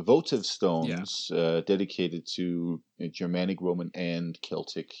see votive stones dedicated to Germanic, Roman, and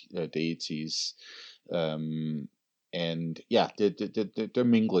Celtic deities. And yeah, they're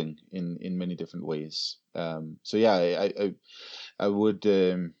mingling in many different ways. So yeah, I would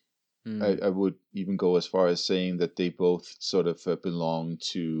I would even go as far as saying that they both sort of belong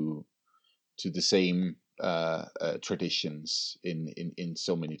to the same traditions in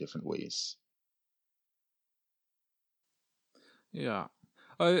so many different ways. Yeah.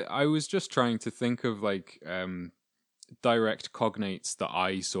 I was just trying to think of like direct cognates that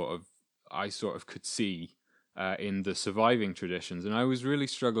I sort of could see in the surviving traditions, and I was really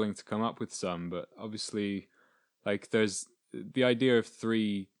struggling to come up with some. But obviously, like there's the idea of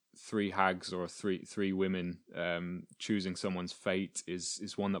three hags or three women choosing someone's fate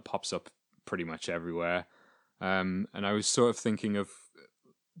is one that pops up pretty much everywhere. And I was sort of thinking of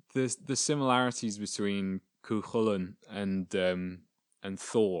the similarities between Cuchulainn and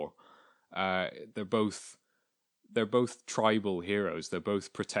Thor. They're both tribal heroes. They're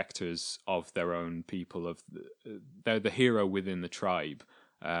both protectors of their own people. They're the hero within the tribe,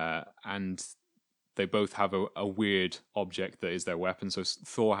 and they both have a weird object that is their weapon. So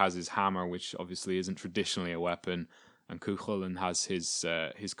Thor has his hammer, which obviously isn't traditionally a weapon, and Cuchulainn has his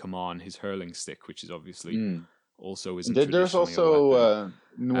command, his hurling stick, which is obviously also isn't There's traditionally a also weapon.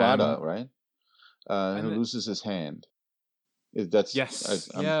 Nuada, right? Who And loses his hand. That's yes,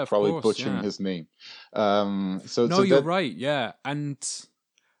 I'm yeah, of probably course, butchering yeah. his name. No, So you're that right, yeah, and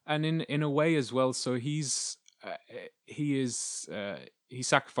in a way as well. So he is he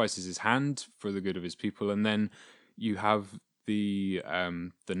sacrifices his hand for the good of his people, and then you have the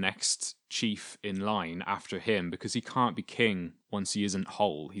next chief in line after him because he can't be king once he isn't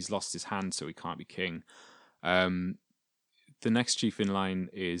whole. He's lost his hand, so he can't be king. The next chief in line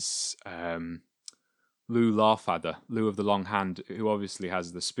is Lugh Larfadder, Lugh of the Long Hand, who obviously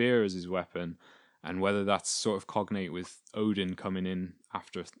has the spear as his weapon, and whether that's sort of cognate with Odin coming in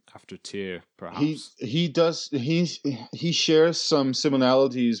after Tyr, perhaps. he shares some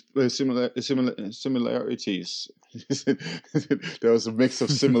similarities similarities. There was a mix of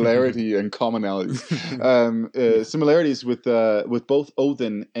similarity and commonalities. Yeah. Similarities with both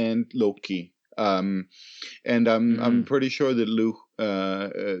Odin and Loki. And I'm pretty sure that Lugh,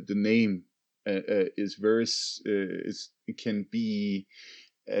 the name is very it can be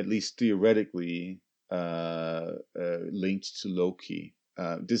at least theoretically linked to Loki.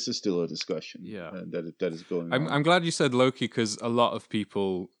 This is still a discussion Yeah. that is going on. I'm glad you said Loki because a lot of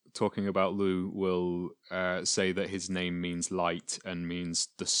people talking about Lugh will say that his name means light and means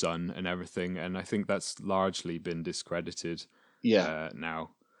the sun and everything, and I think that's largely been discredited now.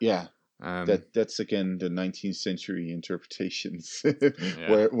 Yeah. That's again the 19th century interpretations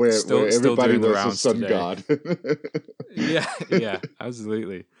Yeah. where Still everybody doing the was a rounds sun today. god. yeah,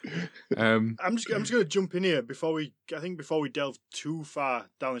 absolutely. I'm just going to jump in here before we delve too far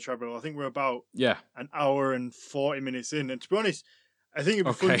down the rabbit hole. I think we're about an hour and 40 minutes in, and to be honest, I think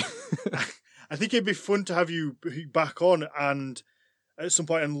it'd be fun. I think it'd be fun to have you back on and at some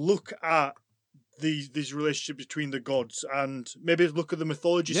point and look at these relationships between the gods, and maybe look at the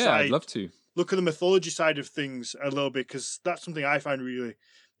mythology Yeah, side. I'd love to. Look at the mythology side of things a little bit, because that's something I find really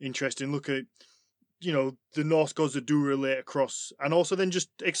interesting. Look at, the Norse gods that do relate across, and also then just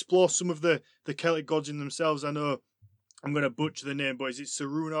explore some of the Celtic gods in themselves. I know I'm going to butcher the name, but is it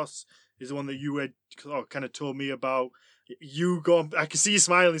Cernunnos? Is the one that you had kind of told me about? You go. I can see you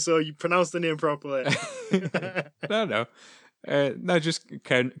smiling, so you pronounce the name properly. No. No, just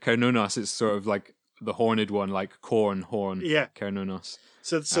Cernunnos. It's sort of like the horned one, like horn. Yeah. Cernunnos.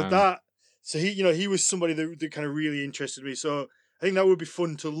 So he was somebody that kind of really interested me. So I think that would be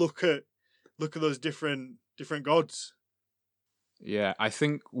fun to look at those different gods. Yeah, I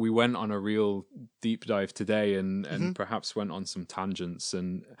think we went on a real deep dive today and perhaps went on some tangents,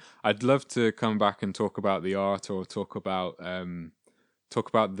 and I'd love to come back and talk about the art or talk about the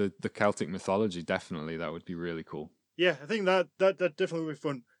Celtic mythology. Definitely, that would be really cool. Yeah, I think that definitely would be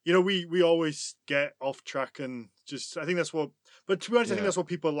fun. We always get off track, and just I think that's what. But to be honest, I think that's what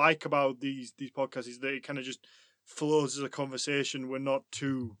people like about these podcasts, is that it kind of just flows as a conversation. We're not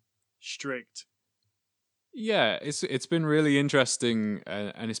too strict. Yeah, it's been really interesting,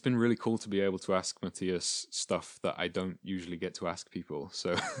 and it's been really cool to be able to ask Matthias stuff that I don't usually get to ask people.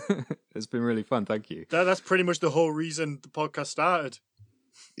 So it's been really fun. Thank you. That's pretty much the whole reason the podcast started.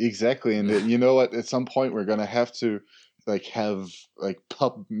 Exactly, and you know what? At some point, we're gonna have to have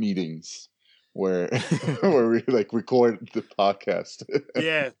pub meetings where where we record the podcast.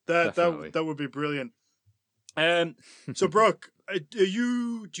 Yeah, that would be brilliant. So Brock, do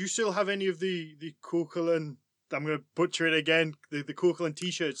you still have any of the Cuchulainn? I'm going to butcher it again. The Cuchulainn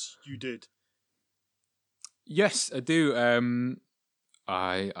t-shirts you did. Yes, I do.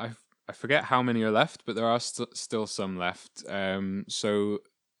 I forget how many are left, but there are still some left. So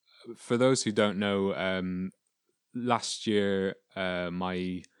for those who don't know, last year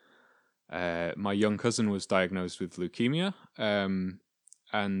my young cousin was diagnosed with leukemia,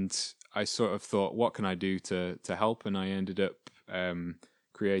 and I sort of thought, what can I do to help? And I ended up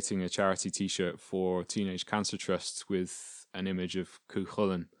creating a charity T-shirt for Teenage Cancer Trust with an image of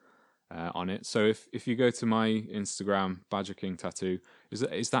Cuchulainn on it. So if you go to my Instagram, Badger King Tattoo, is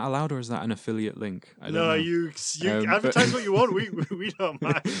that allowed, or is that an affiliate link? I don't know. You advertise what you want. We don't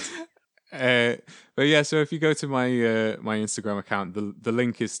mind. But yeah, so if you go to my my Instagram account, the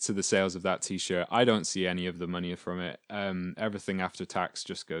link is to the sales of that T-shirt. I don't see any of the money from it. Everything after tax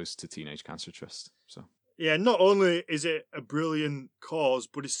just goes to Teenage Cancer Trust. So yeah, not only is it a brilliant cause,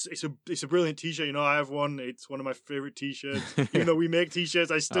 but it's a brilliant T-shirt. I have one. It's one of my favorite T-shirts. Even though we make T-shirts,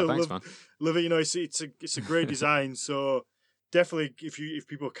 I still love it. It's a great design. So definitely, if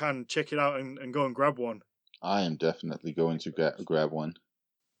people can, check it out and go and grab one. I am definitely going to grab one.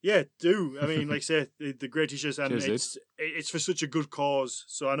 Yeah, do. I mean, like I said, the great T-shirts, and Cheers, it's for such a good cause.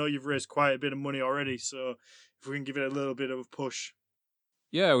 So I know you've raised quite a bit of money already. So if we can give it a little bit of a push.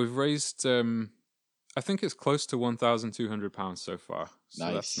 Yeah, we've raised. I think it's close to £1,200 so far. So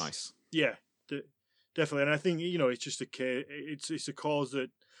nice. That's nice. Yeah, definitely. And I think it's just it's a cause that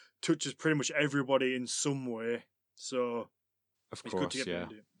touches pretty much everybody in some way. So of course, yeah.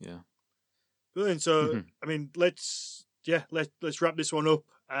 Brilliant. So I mean, let's wrap this one up.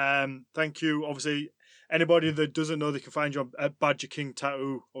 Thank you. Obviously, anybody that doesn't know, they can find you at Badger King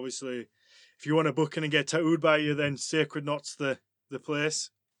Tattoo. Obviously, if you want to book in and get tattooed by you, then Sacred Knot's the place.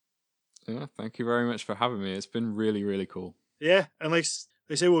 Yeah, thank you very much for having me. It's been really, really cool. Yeah, and like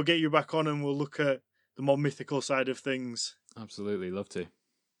they say, we'll get you back on and we'll look at the more mythical side of things. Absolutely, love to.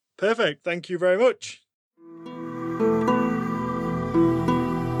 Perfect. Thank you very much.